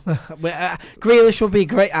up now. Grealish will be a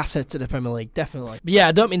great asset to the Premier League, definitely. But yeah,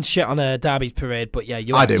 I don't mean to shit on a Derby's parade, but yeah,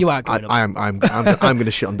 you are going up. I'm going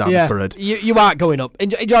to shit on Derby's parade. You are going up.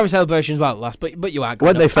 Enjoy the celebrations while it lasts, but you are going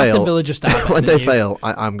up. When they fail, Aston Villa just are when they fail,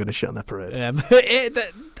 I'm going to shit on their parade.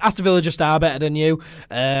 Aston Villa just are better than you,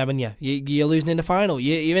 and yeah, you're losing in the final.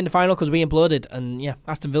 You're in the final because we imploded, and yeah,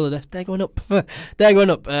 Aston Villa, they're going up. They're going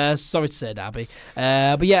up. Sorry to say, Derby,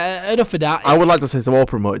 but yeah, enough of that. I would like to say to all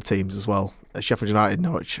promoted teams as well. Sheffield United,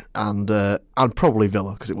 Norwich, and probably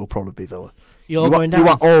Villa, because it will probably be Villa. You're going down?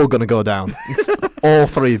 You are all going to go down. All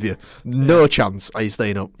three of you. No chance are you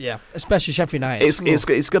staying up. Yeah, especially Sheffield United.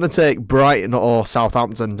 It's going to take Brighton or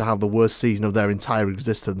Southampton to have the worst season of their entire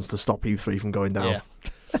existence to stop you three from going down.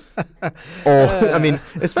 Yeah. I mean,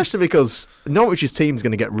 especially because Norwich's team's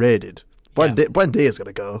going to get raided. Buendia's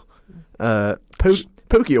going to go.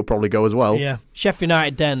 Pookie will probably go as well. Yeah. Sheffield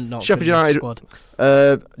United then not Sheffield United squad.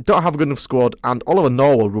 Don't have a good enough squad, and Oliver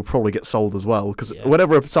Norwood will probably get sold as well, because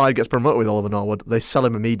whenever a side gets promoted with Oliver Norwood, they sell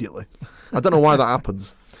him immediately. I don't know why that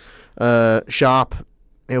happens. Sharp,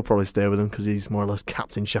 he'll probably stay with them because he's more or less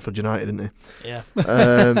captain Sheffield United, isn't he? Yeah.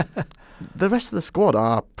 The rest of the squad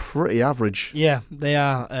are pretty average. Yeah, they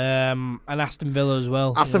are. And Aston Villa as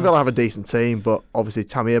well. Aston Villa have a decent team, but obviously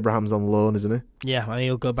Tammy Abraham's on loan, isn't he? Yeah, and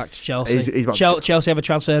he'll go back to Chelsea. He's Chelsea have a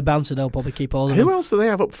transfer ban, so they'll probably keep all of them. Who else do they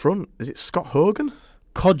have up front? Is it Scott Hogan?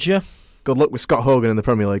 Codger. Good luck with Scott Hogan in the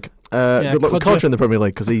Premier League. Good luck with Codger in the Premier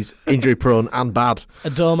League, because he's injury prone and bad.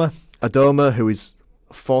 Adoma, who is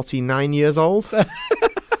 49 years old.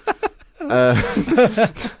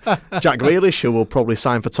 Jack Grealish, who will probably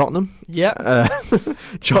sign for Tottenham. Yeah.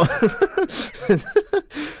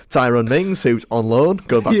 Tyrone Mings, who's on loan,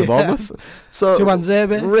 going back to Bournemouth. So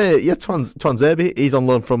Tuanzebe. Tuanzebe, he's on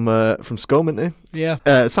loan from Scum, isn't he?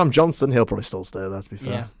 Yeah. Sam Johnston, he'll probably still stay there, to be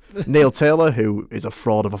fair. Yeah. Neil Taylor, who is a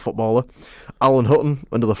fraud of a footballer. Alan Hutton,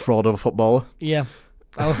 another fraud of a footballer. Yeah.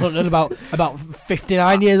 Alan Hutton, about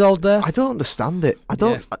 59 years old there. I don't understand it. I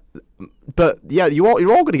don't. Yeah. But yeah, you're all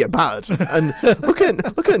going to get battered. And look at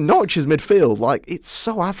Norwich's midfield. Like, it's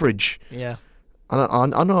so average. Yeah.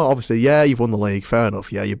 And I know, obviously, you've won the league. Fair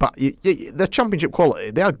enough. Yeah, they're championship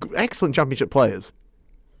quality. They are excellent championship players.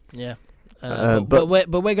 Yeah. But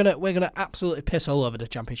we're gonna absolutely piss all over the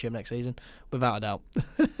championship next season, without a doubt.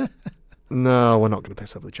 No, we're not going to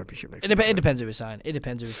piss over the championship next season. It depends who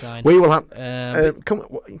we sign. We will have.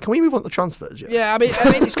 Can we move on to transfers? Yeah, I mean,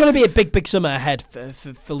 it's going to be a big summer ahead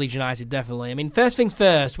for Leeds United, definitely. I mean, first things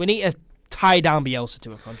first, we need to tie down Bielsa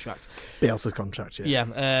to a contract. Bielsa's contract, yeah.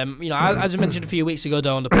 Yeah, as I mentioned a few weeks ago,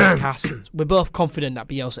 though, on the podcast, we're both confident that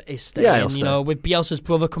Bielsa is staying. Yeah, he'll stay. With Bielsa's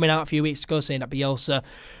brother coming out a few weeks ago saying that Bielsa,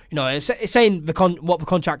 it's saying what the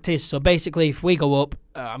contract is. So basically, if we go up,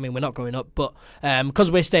 we're not going up, but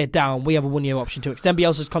because we're staying down, we have a 1-year option to extend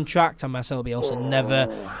Bielsa's contract, and Marcelo Bielsa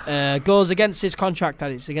never goes against his contract,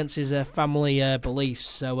 and it's against his family beliefs.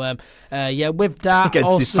 So, with that,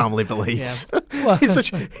 against his family beliefs,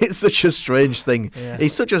 it's such a strange thing. Yeah.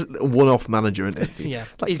 He's such a one-off manager, isn't he? Yeah,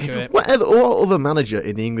 he's great. What other manager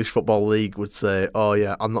in the English Football League would say, "Oh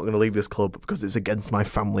yeah, I'm not going to leave this club because it's against my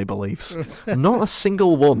family beliefs"? Not a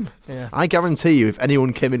single one. Yeah. I guarantee you, if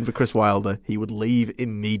anyone came in for Chris Wilder, he would leave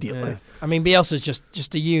immediately. Yeah. I mean, Bielsa's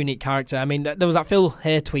just a unique character. I mean, there was that Phil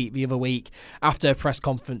Hay tweet the other week after a press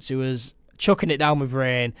conference who was chucking it down with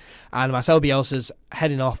rain, and Marcelo Bielsa's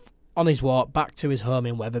heading off on his walk back to his home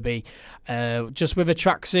in Wetherby, just with a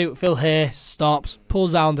tracksuit. Phil Hay stops,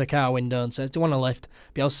 pulls down the car window and says, "Do you want a lift?"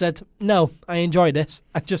 Bielsa said, "No, I enjoy this."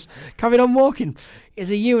 I just carried on walking. He's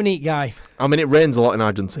a unique guy. I mean, it rains a lot in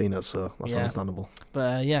Argentina, so that's understandable.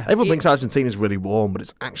 But everyone thinks Argentina's really warm, but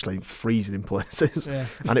it's actually freezing in places,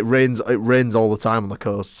 and it rains all the time on the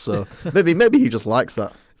coast. So maybe he just likes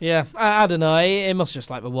that. Yeah, I don't know. He must just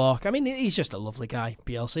like the walk. I mean, he's just a lovely guy,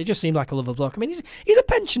 Bielsa. He just seemed like a lovely bloke. I mean, he's a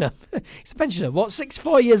pensioner. He's a pensioner. What,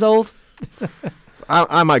 64 years old?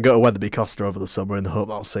 I might go to Wetherby Costa over the summer in the hope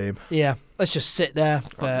that I'll see him. Yeah, let's just sit there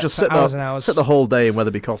for hours and hours. Sit the whole day in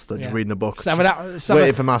Wetherby Costa, just reading a book,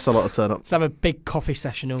 waiting for Marcelo to turn up. Let's have a big coffee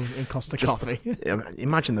session in Costa Coffee.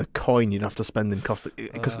 Imagine the coin you'd have to spend in Costa,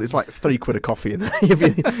 because it's like £3 a coffee, and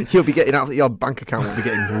you'll be getting out your bank account will be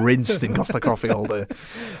getting rinsed in Costa Coffee all day.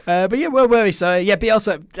 But yeah, where were we? So yeah,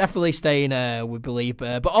 Bielsa definitely staying, we believe.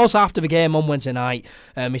 But also after the game on Wednesday night,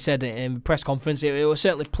 he said in the press conference, it will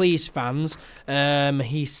certainly please fans.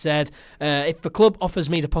 He said, if the club offers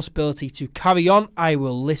me the possibility to carry on, I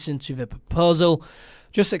will listen to the proposal.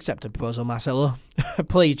 Just accept the proposal, Marcelo.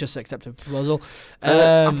 Please just accept the proposal.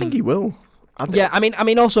 I think he will. I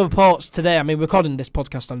mean, also reports today. I mean, we're recording this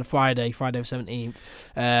podcast on the Friday the 17th,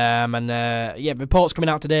 reports coming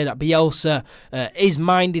out today that Bielsa is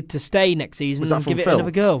minded to stay next season and give it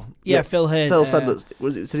another go. Yeah, Phil Hay. Phil said that.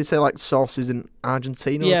 Did he say like sources in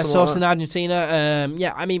Argentina? Yeah, sources in Argentina.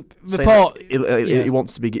 I mean, report. He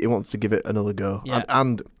wants to give it another go. Yeah.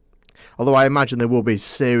 And although I imagine there will be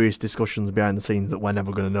serious discussions behind the scenes that we're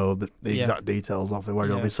never going to know the exact details of, where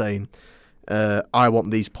he'll be saying, I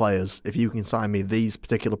want these players. If you can sign me these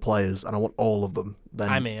particular players, and I want all of them, then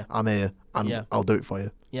I'm here, and I'll do it for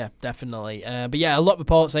you. Yeah, definitely. But yeah, a lot of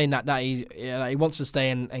reports saying that he wants to stay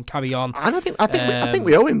and carry on. And I think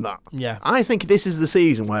we owe him that. Yeah, I think this is the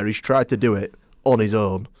season where he's tried to do it on his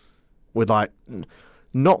own, with like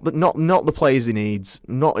not the players he needs,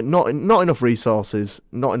 not enough resources,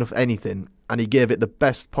 not enough anything. And he gave it the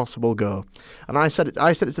best possible go. And I said it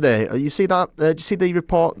today. You see that? Did you see the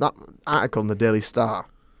report, that article in the Daily Star?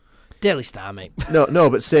 Daily Star, mate. No,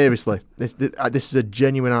 but seriously, this is a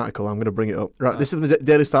genuine article. I'm going to bring it up. Right, this is the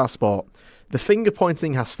Daily Star Sport. The finger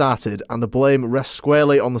pointing has started, and the blame rests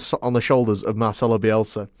squarely on the shoulders of Marcelo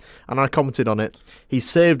Bielsa. And I commented on it. He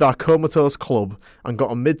saved our comatose club and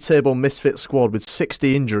got a mid-table misfit squad with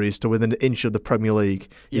 60 injuries to within an inch of the Premier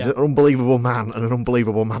League. He's an unbelievable man and an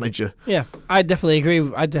unbelievable manager. Yeah, I definitely agree.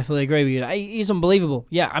 With you. He's unbelievable.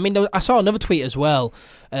 Yeah, I mean, I saw another tweet as well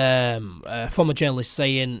from a journalist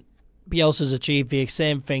saying Bielsa's achieved the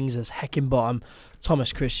same things as Heckingbottom,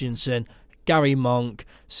 Thomas Christensen, Gary Monk,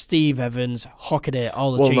 Steve Evans, Hockaday,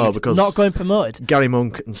 all achieved. No, because not going promoted. Gary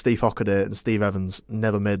Monk and Steve Hockaday and Steve Evans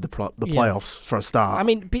never made the playoffs for a start. I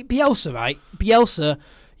mean, Bielsa, right? Bielsa,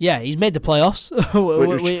 yeah, he's made the playoffs,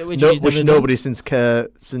 which nobody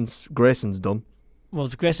since Grayson's done. Well,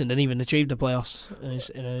 Grayson didn't even achieve the playoffs.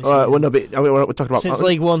 We're talking about since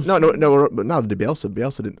League One. No. But now did Bielsa.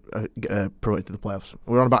 Bielsa didn't promote to the playoffs.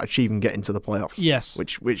 We're on about achieving getting to the playoffs. Yes,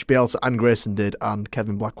 which Bielsa and Grayson did, and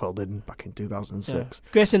Kevin Blackwell did back in 2006.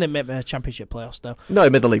 Yeah. Grayson didn't make the championship playoffs though. No, he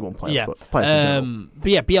made the League One playoffs. Yeah.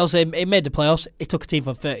 But yeah, Bielsa he made the playoffs. He took a team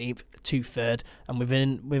from 13th to 3rd, and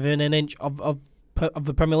within an inch of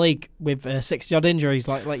the Premier League with 60-odd injuries,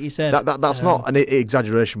 like you said. That's not an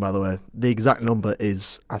exaggeration, by the way. The exact number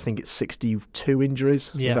is, I think it's 62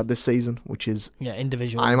 injuries we've had this season, which is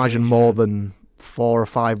individual. I imagine more than 4 or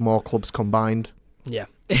 5 more clubs combined. Yeah,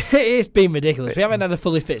 it's been ridiculous. We haven't had a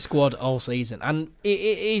fully fit squad all season, and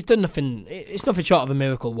he's done nothing. It's nothing short of a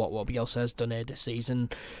miracle what Bielsa has done here this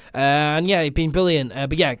season. And yeah, it's been brilliant.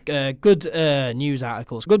 But yeah, good news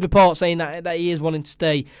articles, good reports saying that he is wanting to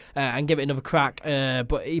stay and give it another crack.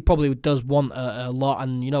 But he probably does want a lot,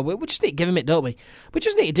 and we just need to give him it, don't we? We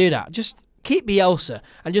just need to do that. Just keep Bielsa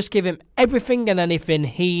and just give him everything and anything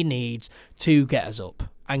he needs to get us up.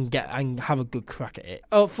 And have a good crack at it.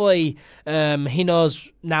 Hopefully, he knows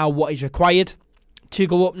now what is required to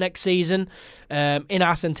go up next season in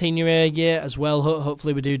our centenary year as well.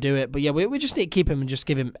 Hopefully, we do it. But yeah, we just need to keep him and just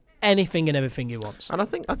give him anything and everything he wants. And I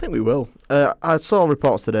think we will. I saw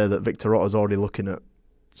reports today that Victor Otto's already looking at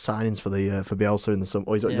signings for Bielsa in the summer.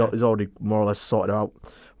 He's already more or less sorted out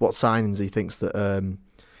what signings he thinks that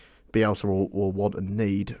Bielsa will want and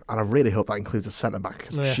need, and I really hope that includes a centre-back,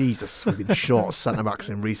 because Jesus, we've been short centre-backs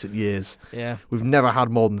in recent years. Yeah, we've never had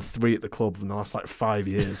more than 3 at the club in the last 5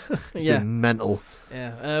 years. It's been mental.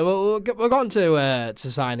 Yeah, we're going to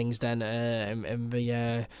signings then in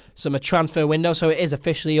the summer transfer window, so it is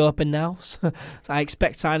officially open now. So I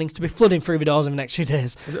expect signings to be flooding through the doors in the next few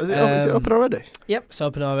days. Is it open already? Yep, it's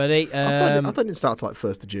open already. I thought it didn't start till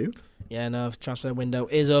 1st of June. Yeah, no, the transfer window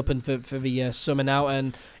is open for the summer now,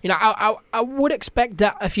 and I would expect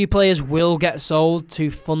that a few players will get sold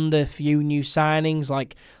to fund a few new signings,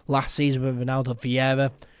 like last season with Ronaldo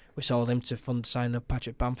Vieira. We sold him to fund the signing of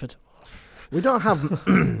Patrick Bamford. We don't have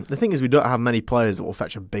the thing is we don't have many players that will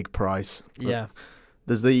fetch a big price. Yeah.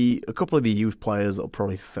 There's a couple of the youth players that will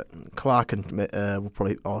probably Clark and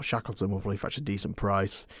or Shackleton will probably fetch a decent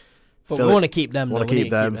price. But we want to keep them. Keep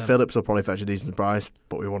them. Phillips will probably fetch a decent price,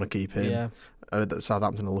 but we want to keep him. Yeah.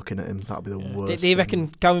 Southampton are looking at him. That'll be the worst. Do you reckon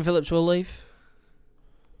Calvin Phillips will leave?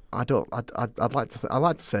 I don't. I'd like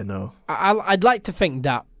to say no. I'd like to think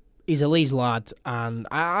that he's a Leeds lad, and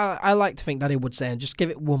I like to think that he would say, just give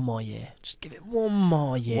it one more year. Just give it one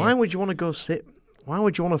more year. Why would you want to go sit? Why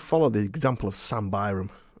would you want to follow the example of Sam Byram?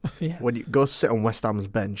 Yeah. When you go sit on West Ham's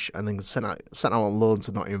bench and then sent out on loan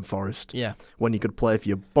to Nottingham Forest. Yeah. When you could play for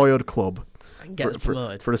your boyhood club and get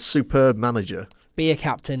promoted for a superb manager. Be a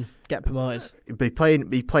captain, get promoted. Be playing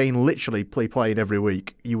every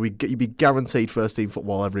week. You'd be guaranteed first team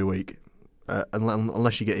football every week,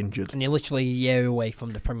 unless you get injured. And you're literally a year away from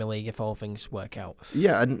the Premier League if all things work out.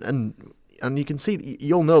 Yeah, and you can see,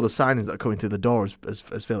 you'll know the signings that are coming through the door as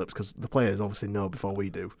Phillips, because the players obviously know before we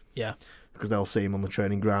do. Yeah. Because they'll see him on the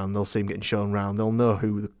training ground, they'll see him getting shown around, they'll know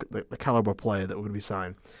who the calibre player that we're going to be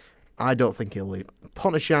signing. I don't think he'll leave.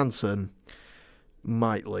 Pontus Jansson,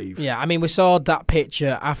 might leave. Yeah, I mean, we saw that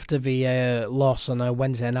picture after the loss on a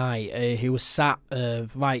Wednesday night. He was sat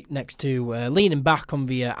right next to, leaning back on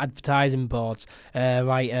the advertising boards,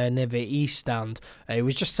 right near the East stand. He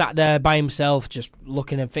was just sat there by himself, just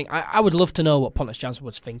looking and thinking. I would love to know what Pontus Jansson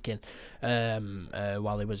was thinking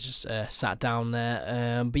while he was just sat down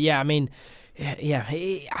there. But yeah, I mean, yeah,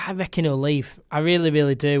 I reckon he'll leave. I really,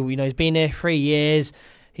 really do. You know, he's been here 3 years.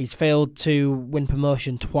 He's failed to win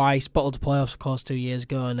promotion twice, bottled the playoffs, of course, 2 years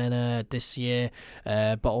ago, and then this year,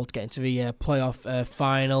 bottled getting to the playoff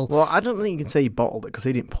final. Well, I don't think you can say he bottled it because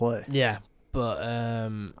he didn't play. Yeah, but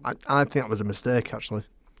I think that was a mistake, actually.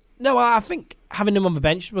 No, I think having him on the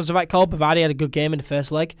bench was the right call. Bavardi had a good game in the first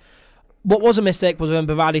leg. What was a mistake was when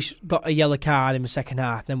Bavardi got a yellow card in the second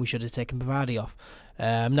half, then we should have taken Bavardi off.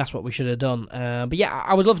 That's what we should have done. But yeah,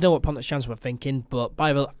 I would love to know what Pontus Jansson were thinking, but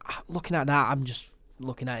looking at that, I'm just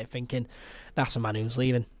looking at it thinking, that's a man who's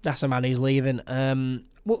leaving. That's a man who's leaving.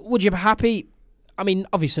 Would you be happy? I mean,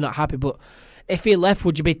 obviously not happy, but if he left,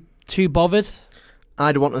 would you be too bothered?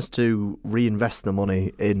 I'd want us to reinvest the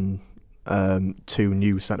money in 2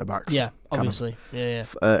 new centre-backs. Yeah, obviously. Yeah.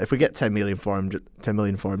 If we get 10 million for him,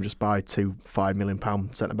 just buy 2 £5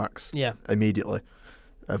 million centre-backs immediately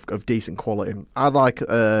of decent quality. I like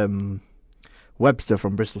Webster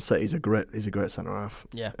from Bristol City. He's a great centre-half.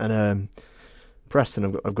 Yeah. And Preston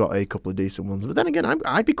have got a couple of decent ones, but then again,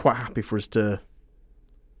 I'd be quite happy for us to.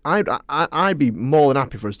 I'd be more than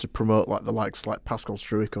happy for us to promote like the likes like Pascal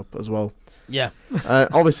Struijk up as well. Yeah.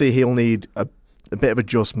 Obviously, he'll need a bit of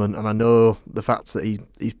adjustment, and I know the fact that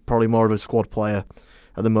he's probably more of a squad player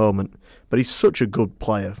at the moment, but he's such a good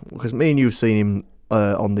player because me and you've seen him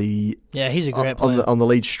on the he's a great player on the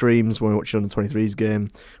Leeds streams when we watched the under-23s game.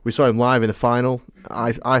 We saw him live in the final.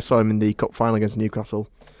 I saw him in the cup final against Newcastle.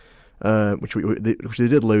 Which they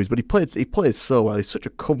did lose, but he plays so well. He's such a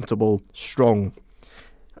comfortable, strong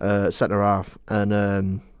centre half,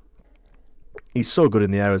 and he's so good in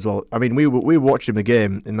the air as well. I mean, we were watching the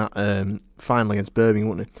game in that final against Birmingham,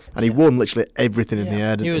 wasn't he? And he won literally everything in the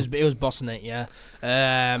air. He was bossing it. Yeah,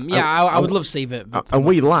 I would love to see that. And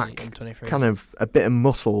we lack kind of a bit of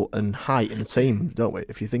muscle and height in the team, don't we?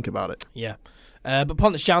 If you think about it. Yeah, but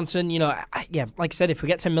Pontus Jansson, you know, like I said, if we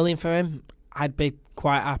get 10 million for him, I'd be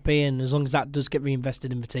quite happy, and as long as that does get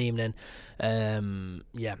reinvested in the team, then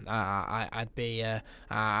I'd be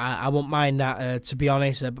I won't mind that, to be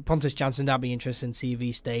honest. But Pontus Jansson, that'd be interesting to see if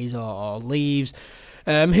he stays or leaves.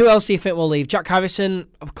 Who else do you think will leave? Jack Harrison,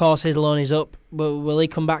 of course, his loan is up. Will he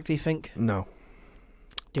come back, do you think? No.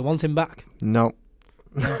 Do you want him back? No.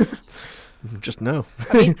 Just no.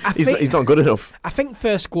 I mean, he's not good enough. I think for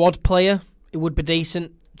a squad player, it would be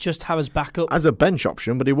decent. Just have as backup as a bench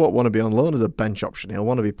option, but he won't want to be on loan as a bench option. He'll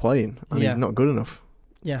want to be playing, and he's not good enough.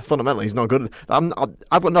 Yeah, fundamentally, he's not good.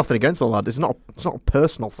 I've got nothing against the lad. It's not a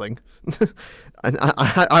personal thing. And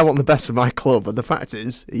I want the best of my club, but the fact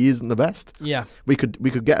is, he isn't the best. Yeah, we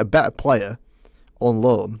could get a better player on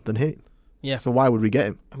loan than him. Yeah. So why would we get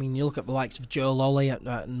him? I mean, you look at the likes of Joe Lolly at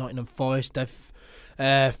Nottingham Forest.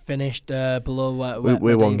 They've finished below where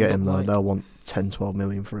we won't get him though. They'll want 10-12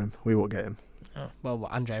 million for him. We won't get him. Oh, well,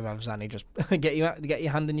 Andre Ravzani just get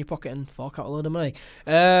your hand in your pocket and fork out a load of money.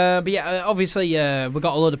 But yeah, obviously we've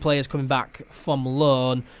got a load of players coming back from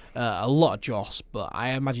loan. A lot of Joss, but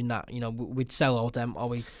I imagine that we'd sell all them, or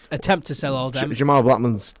we attempt to sell all them. Jamal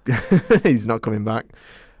Blackman's he's not coming back.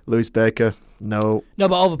 Lewis Baker, no. No,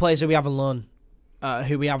 but all the players who we have on loan,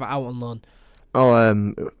 who we have out on loan. Oh,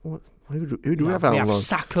 who do we have out on loan? We have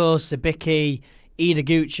Sacco, Sabicki,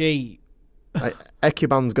 NkGhTg.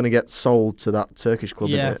 Ekuban's going to get sold to that Turkish club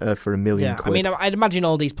for £1 million. I mean, I'd imagine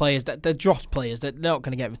all these players, they're Joss players, they're not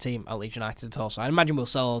going to get the team at Leeds United at all. So I imagine we'll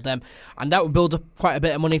sell all of them, and that would build up quite a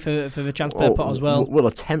bit of money for the transfer pot as well. We'll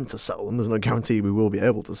attempt to sell them. There's no guarantee we will be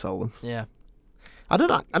able to sell them. Yeah, I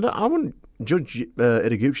wouldn't judge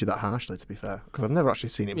NkGhTg that harshly, to be fair, because I've never actually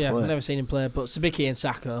seen him play. Yeah, I've never seen him play, but Sabicki and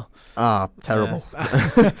Sacco. Terrible.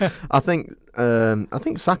 I think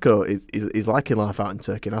Sacco is liking life out in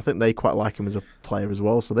Turkey, and I think they quite like him as a player as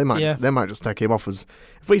well. So they might just take him off as.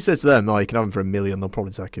 If we say to them, "Oh, you can have him for £1 million," they'll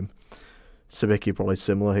probably take him. Sabicki probably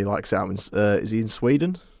similar. He likes it out in. Is he in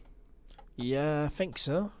Sweden? Yeah, I think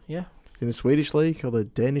so. Yeah. In the Swedish league or the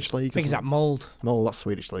Danish league? I think he's at Mold. Mold, that's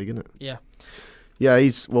Swedish league, isn't it? Yeah. Yeah,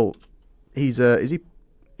 he's Swedish,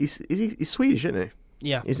 isn't he?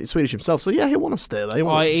 Yeah. He's Swedish himself, so yeah, he'll want to stay there.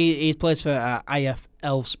 He plays for IF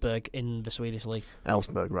Elfsborg in the Swedish league.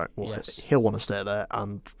 Elfsborg, right. Well, yes. He'll want to stay there,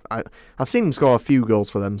 and I've seen him score a few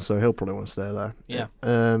goals for them, so he'll probably want to stay there. Yeah.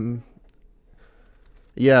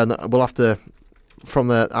 Yeah, and we'll have to,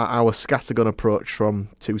 from our scattergun approach from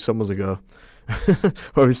 2 summers ago,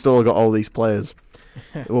 where we've still got all these players.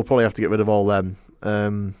 We'll probably have to get rid of all them.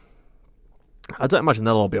 I don't imagine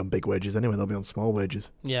they'll all be on big wages anyway. They'll be on small wages.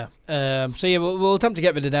 Yeah. So yeah, we'll attempt to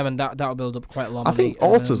get rid of them, and that'll build up quite a lot. I think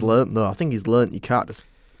Orta's learnt though. I think he's learnt you can't just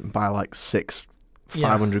buy like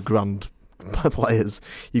 500 grand players.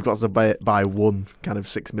 You've got to buy one kind of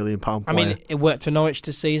 £6 million player. I mean, it worked for Norwich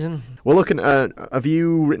this season. We're looking at. Have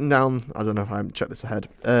you written down? I don't know if I haven't checked this ahead.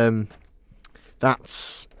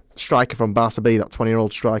 That's striker from Barca B, that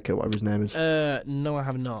 20-year-old striker, whatever his name is. No, I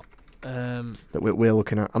have not. That we're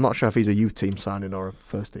looking at. I'm not sure if he's a youth team signing or a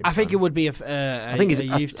first team. I think it would be a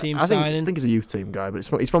youth team signing. I think he's a youth team guy, but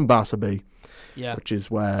he's from Barca B, which is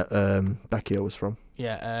where Becchio was from.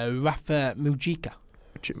 Yeah, Rafa Mujica.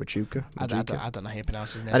 Machuca. I don't know how you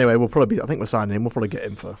pronounce his name. Anyway, we'll probably. I think we're signing him. We'll probably get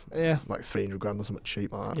him for like 300 grand or something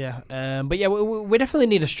cheap like that. Yeah, but yeah, we definitely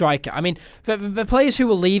need a striker. I mean, for the players who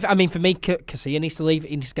will leave. I mean, for me, Casilla needs to leave.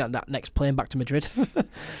 He needs to get that next plane back to Madrid,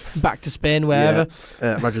 back to Spain, wherever.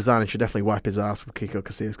 Rajazani should definitely wipe his ass with Kiko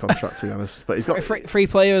Casilla's contract, to be honest. But he's got free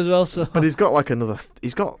player as well. So, but he's got like another.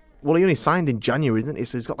 Well, he only signed in January, didn't he?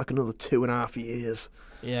 So he's got like another 2.5 years.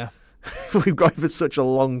 Yeah. We've got him for such a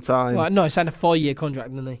long time. Well, no, he signed a 4-year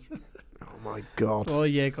contract, didn't he? Oh my God.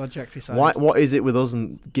 4-year contract he signed. What is it with us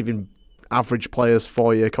and giving average players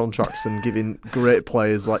 4-year contracts and giving great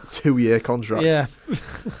players like 2-year contracts?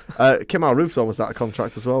 Yeah. Kemal Roof's almost out of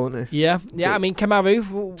contract as well, isn't he? Yeah. I mean, Kemal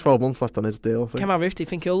Roof. 12 months left on his deal, I think. Kemal Roof, do you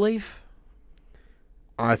think he'll leave?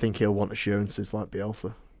 I think he'll want assurances like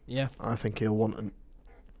Bielsa. Yeah. I think he'll want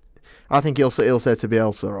I think he'll say to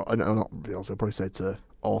Bielsa, or no, not Bielsa, he'll probably say to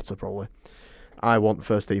Orta probably. I want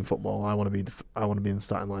first team football. I want to be in the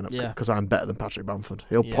starting lineup because I'm better than Patrick Bamford.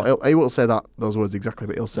 He won't say those words exactly,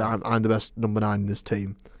 but he'll say I'm the best number 9 in this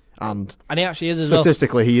team, and he actually is as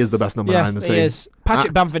statistically he is the best number 9 in the team. He is.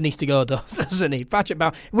 Patrick Bamford needs to go, doesn't he? Patrick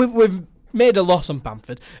Bamford. We've made a loss on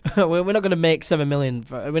Bamford. We're not going to make 7 million.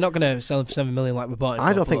 We're not going to sell him for 7 million like we bought him.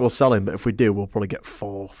 I don't think we'll sell him, but if we do, we'll probably get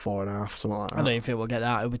 4.5, something like that. I don't even think we'll get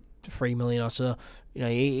that. It'll be 3 million or so. You know,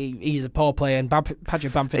 he's a poor player, and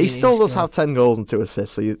Patrick Bamford. He still does have 10 goals and 2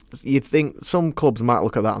 assists. So you'd think some clubs might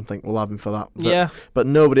look at that and think we'll have him for that. But, but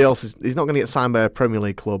nobody else is. He's not going to get signed by a Premier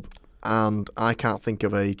League club, and I can't think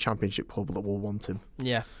of a Championship club that will want him.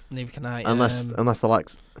 Yeah, neither can I. Unless the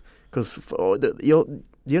likes, because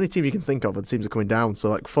the only team you can think of are the teams that are coming down. So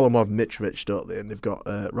like Fulham have Mitrovic, don't they? And they've got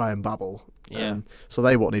Ryan Babel. Yeah. So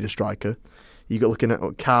they won't need a striker. You got looking at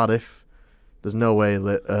Cardiff. There's no way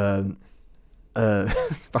that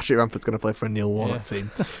Patrick Bamford's going to play for a Neil Warnock team.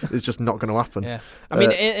 It's just not going to happen. Yeah. I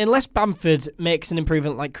mean, unless Bamford makes an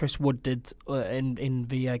improvement like Chris Wood did in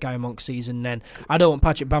the Guy Monk season, then I don't want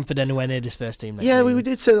Patrick Bamford anywhere near this first team. We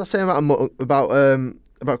did say the same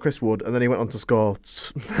about Chris Wood, and then he went on to score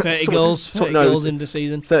 30 goals in the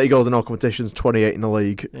season. 30 goals in all competitions, 28 in the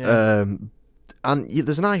league. Yeah. And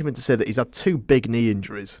there's an argument to say that he's had 2 big knee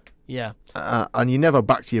injuries. Yeah. And you never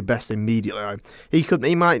back to your best immediately.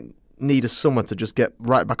 He might need a summer to just get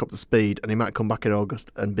right back up to speed, and he might come back in August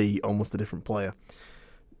and be almost a different player.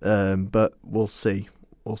 But we'll see.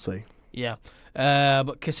 Yeah.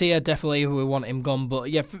 But Casilla, definitely, we want him gone. But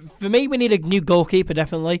yeah, for me, we need a new goalkeeper,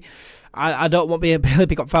 definitely. I don't want Billy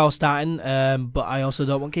Pickett-Fowl starting, but I also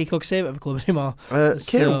don't want Kiko Casilla at the club anymore.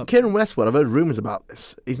 Kieran Westwood, I've heard rumours about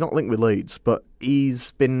this. He's not linked with Leeds, but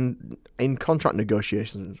he's been in contract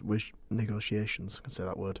negotiations, I can say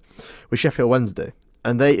that word, with Sheffield Wednesday.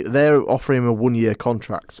 And they're offering him a 1-year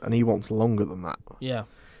contract, and he wants longer than that. Yeah.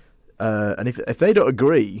 And if they don't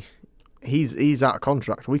agree, he's out of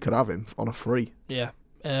contract. We could have him on a free. Yeah.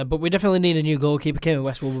 But we definitely need a new goalkeeper. Kieran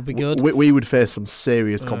Westwood would be good. We would face some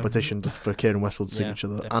serious competition for Kieran Westwood's signature,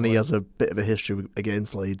 though. Definitely. And he has a bit of a history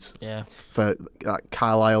against Leeds. Yeah. For that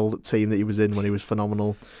Carlisle team that he was in when he was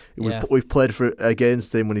phenomenal. Yeah. We've played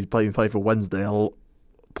against him when he's played for Wednesday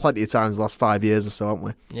plenty of times the last 5 years or so, haven't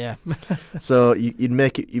we? Yeah. So you'd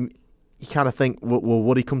make it. You kind of think, well,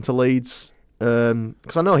 would he come to Leeds?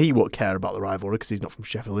 Because I know he won't care about the rivalry because he's not from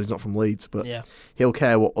Sheffield, he's not from Leeds, but he'll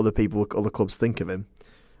care what other clubs think of him.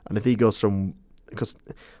 And if he goes from, because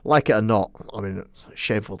like it or not, I mean, it's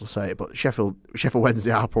shameful to say it, but Sheffield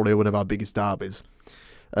Wednesday are probably one of our biggest derbies,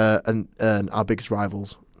 and our biggest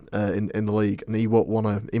rivals in the league. And he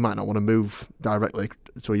might not want to move directly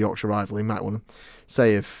to a Yorkshire rival. He might want to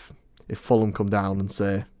say if Fulham come down and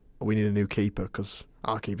say, we need a new keeper because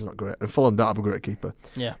our keeper's not great, and Fulham don't have a great keeper.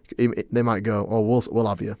 Yeah, they might go, we'll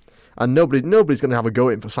have you, and nobody's going to have a go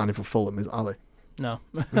at him for signing for Fulham, are they? No,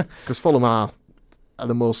 because Fulham are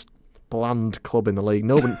the most bland club in the league.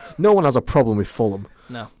 No one has a problem with Fulham.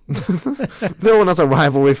 No, no one has a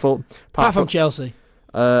rivalry with Fulham apart from Chelsea.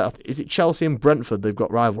 Is it Chelsea and Brentford they've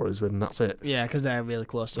got rivalries with, and that's it? Yeah, because they're really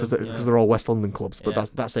close to because they're all West London clubs,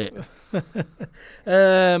 but that's it.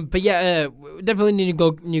 But yeah, we definitely need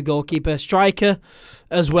a new goalkeeper, striker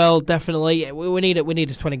as well. Definitely, we need a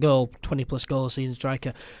 20 plus goal a season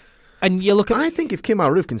striker. And you look at, I think if Kim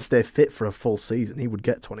Aroof can stay fit for a full season, he would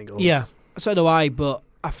get 20 goals. Yeah, so do I. But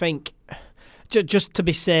I think just to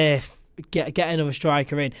be safe, get another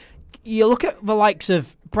striker in. You look at the likes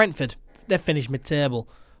of Brentford. They've finished mid-table,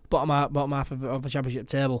 bottom half of the championship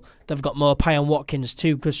table. They've got Mopai and Watkins,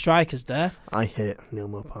 two good strikers there. I hate Neil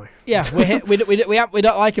Mopai. Yeah, we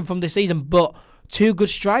don't like him from this season, but two good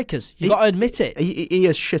strikers. You've got to admit it. He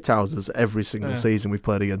has shithouses every single season we've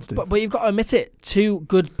played against him. But you've got to admit it. Two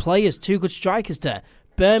good players, two good strikers there.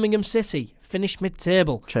 Birmingham City finished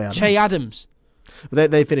mid-table. Che Adams.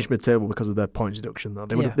 They finished mid-table because of their points deduction, though.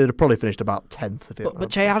 They'd have probably finished about 10th. But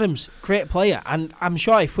Che Adams, great player. And I'm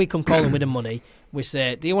sure if we come calling with the money, we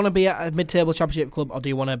say, do you want to be at a mid-table championship club or do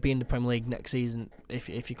you want to be in the Premier League next season if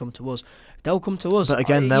you come to us? They'll come to us. But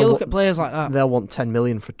again, you look at players like that. They'll want 10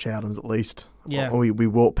 million for Che Adams at least. Yeah. We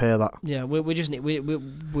won't pay that. Yeah, we just need... We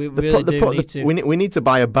really do need to... We need to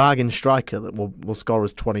buy a bargain striker that will score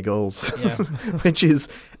us 20 goals, which is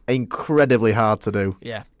incredibly hard to do.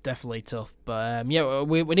 Yeah, definitely tough. But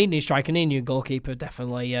we need a new striker, need a new goalkeeper,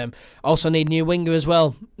 definitely. Also need a new winger as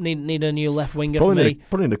well. Need a new left winger for me.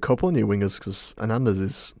 Probably need a couple of new wingers because Hernandez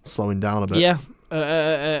is slowing down a bit. Yeah,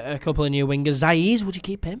 a couple of new wingers. Zaiz, would you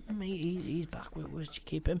keep him? He's back. Would you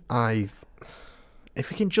keep him? If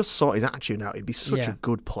he can just sort his attitude out, he'd be such a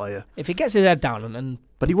good player. If he gets his head down and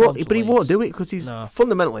but he won't do it because he's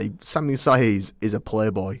fundamentally Samuel Saiz is a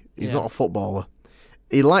playboy. He's not a footballer.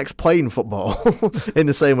 He likes playing football in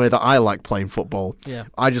the same way that I like playing football. Yeah.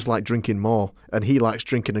 I just like drinking more, and he likes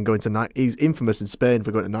drinking and going to night. He's infamous in Spain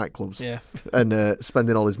for going to nightclubs and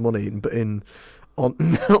spending all his money on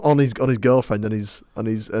his girlfriend and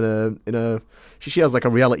she has like a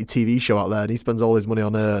reality TV show out there, and he spends all his money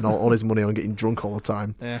on her and all his money on getting drunk all the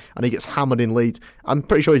time. Yeah. And he gets hammered in Leeds. I'm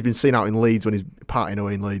pretty sure he's been seen out in Leeds when he's partying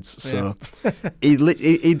away in Leeds. So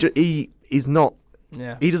he's not.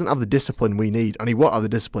 Yeah. He doesn't have the discipline we need, and he won't have the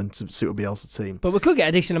discipline to suit a Bielsa team. But we could get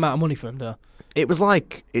a decent amount of money for him, though.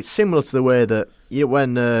 It's similar to the way that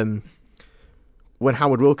when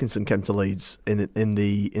Howard Wilkinson came to Leeds in the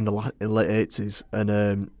late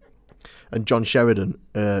 80s, and John Sheridan,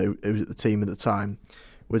 who was at the team at the time,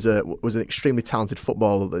 was an extremely talented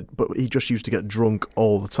footballer, but he just used to get drunk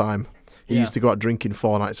all the time. He used to go out drinking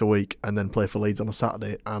 4 nights a week and then play for Leeds on a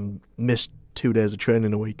Saturday and miss 2 days of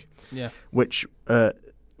training a week. Yeah, which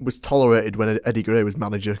was tolerated when Eddie Gray was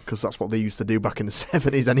manager because that's what they used to do back in the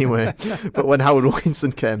 70s anyway. But when Howard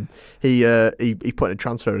Wilkinson came, he put in a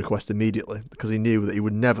transfer request immediately because he knew that he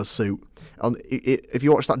would never suit. And if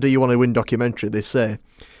you watch that Do You Want to Win documentary, they say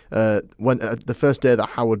when the first day that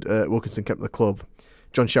Howard Wilkinson came to the club,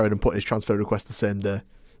 John Sheridan put in his transfer request the same day.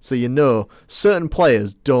 So certain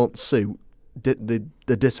players don't suit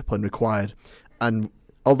the discipline required, and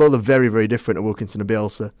although they're very, very different to Wilkinson and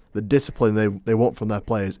Bielsa, the discipline they want from their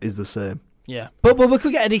players is the same. Yeah, but we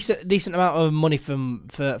could get a decent amount of money for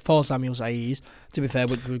Samuel Saiz. To be fair,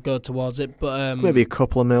 which would go towards it. But maybe a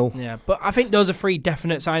couple of mil. Yeah, but I think those are 3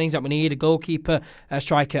 definite signings that we need: a goalkeeper, a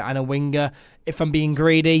striker, and a winger. If I'm being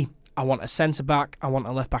greedy, I want a centre back, I want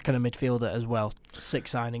a left back, and a midfielder as well.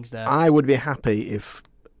 6 signings there. I would be happy if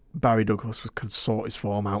Barry Douglas could sort his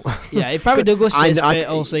form out. Yeah, if Barry Douglas stays fit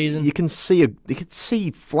all season, you can see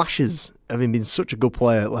flashes of him being such a good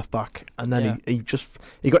player at left back, and then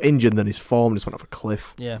he got injured, and then his form just went off a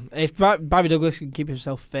cliff. Yeah, if Barry Douglas can keep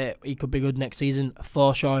himself fit, he could be good next season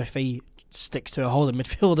for sure. If he sticks to a holding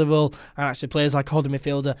midfielder role and actually plays like a holding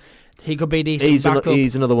midfielder, he could be a decent backup.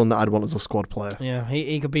 He's another one that I'd want as a squad player. Yeah,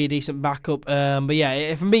 he could be a decent backup. But yeah,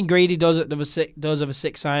 if I'm being greedy, those are the 6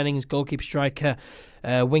 signings: goalkeeper, striker,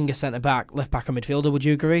 winger, centre back, left back, and midfielder. Would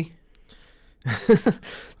you agree?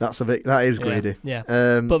 That is greedy. Yeah.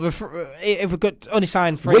 But if we could only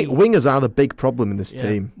sign 3, wingers are the big problem in this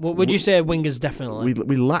team. Well, would you say wingers definitely?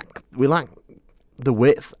 We lack the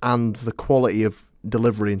width and the quality of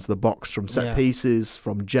delivery into the box from set pieces,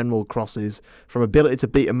 from general crosses, from ability to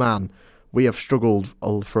beat a man. We have struggled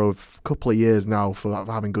for a couple of years now for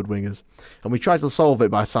having good wingers. And we tried to solve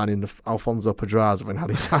it by signing Alfonso Pedraza and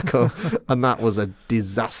Hadi Sacco, and that was a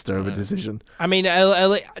disaster of a decision. I mean,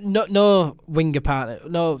 no winger partner,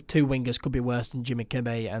 no 2 wingers could be worse than Jimmy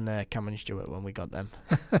Kebe and Cameron Stewart when we got them.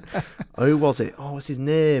 Who was it? Oh, what's his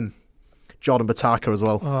name? Jordan Pataka as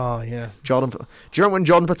well. Oh, yeah. Do you remember when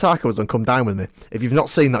Jordan Pataka was on Come Down With Me? If you've not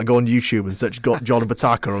seen that, go on YouTube and search Jordan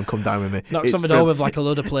Pataka on Come Down With Me. Knock something over with like a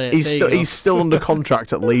load of plates. He's still under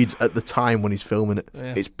contract at Leeds at the time when he's filming it.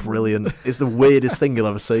 Yeah. It's brilliant. It's the weirdest thing you'll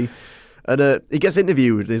ever see. And he gets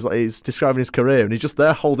interviewed, and he's describing his career, and he's just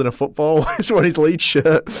there holding a football. He's wearing his Leeds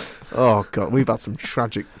shirt. Oh, God, we've had some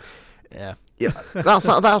tragic... Yeah.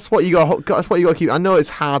 That's what you got. That's what you got to keep. I know it's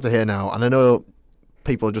hard to hear now, and I know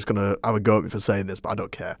people are just going to have a go at me for saying this, but I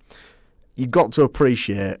don't care. You've got to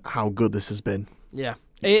appreciate how good this has been. Yeah,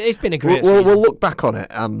 it's been a great season. We'll look back on it,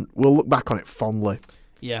 and we'll look back on it fondly.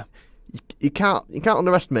 Yeah, you can't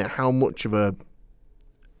underestimate how much of an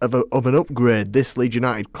upgrade this Leeds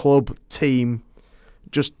United club, team,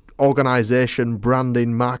 just organisation,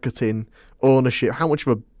 branding, marketing, ownership, how much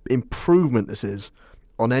of an improvement this is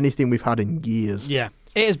on anything we've had in years. Yeah,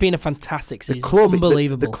 it has been a fantastic season.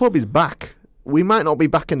 Unbelievable. The club is back. We might not be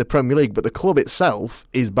back in the Premier League, but the club itself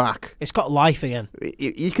is back. It's got life again.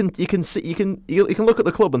 You can look at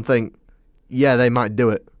the club and think, yeah, they might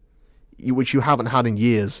do it, which you haven't had in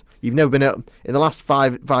years. You've never been able, in the last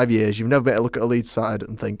five years, you've never been able to look at a Leeds side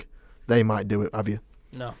and think they might do it, have you?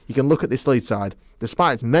 No. You can look at this Leeds side,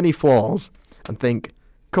 despite its many flaws, and think,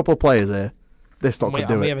 a couple of players here, this lot could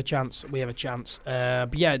do it. We have a chance.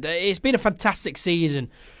 But yeah, it's been a fantastic season.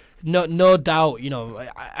 No doubt,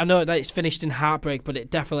 I know that it's finished in heartbreak, but it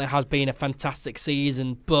definitely has been a fantastic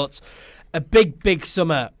season. But a big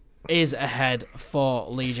summer is ahead for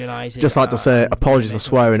Leeds United. Just like to say, apologies for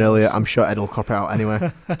swearing earlier. I'm sure Ed will cop it out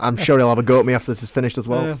anyway. I'm sure he'll have a go at me after this is finished as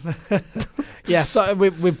well. Yeah, so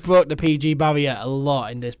we've broke the PG barrier a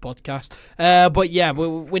lot in this podcast. But yeah,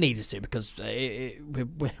 we needed to because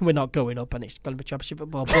we're not going up and it's going to be Championship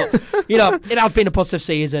football. But, it has been a positive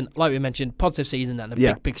season. Like we mentioned, positive season and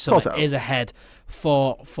a big summer is ahead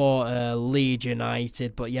for Leeds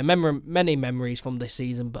United. But yeah, many memories from this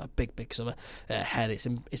season, but a big summer ahead.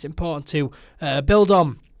 It's important to build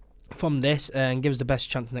on from this and give us the best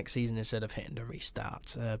chance next season instead of hitting the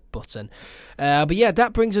restart button. But yeah,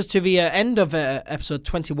 that brings us to the end of episode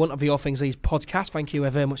 21 of the All Things Leeds podcast. Thank you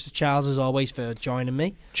very much to Charles, as always, for joining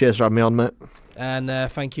me. Cheers for having me on, mate. And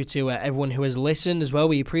thank you to everyone who has listened as well.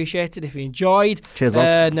 We appreciate it. If you enjoyed, cheers, lads.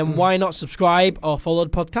 And then why not subscribe or follow the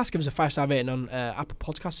podcast? Give us a 5-star rating on Apple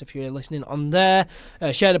Podcasts if you're listening on there.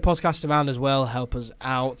 Share the podcast around as well. Help us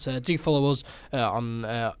out. Do follow us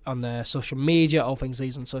on social media. All Things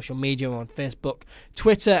Leeds on social media. We're on Facebook,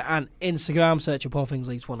 Twitter, and Instagram. Search up All Things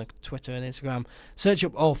Leeds on Twitter and Instagram. Search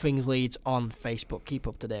up All Things Leeds on Facebook. Keep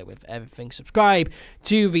up to date with everything. Subscribe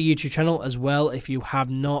to the YouTube channel as well if you have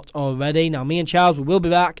not already. Now, me and Charles, we will be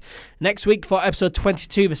back next week for episode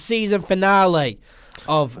 22, the season finale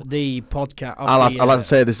of the podcast. I'd like to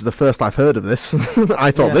say this is the first I've heard of this.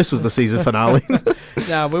 I thought this was the season finale.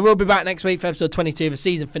 No, we will be back next week for episode 22, the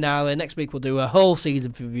season finale. Next week we'll do a whole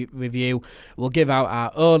season review. We'll give out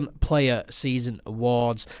our own player season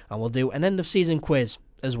awards, and we'll do an end of season quiz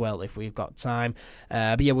as well if we've got time.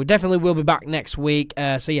 But yeah, we definitely will be back next week.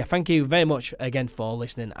 So yeah, thank you very much again for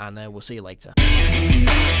listening, and we'll see you later.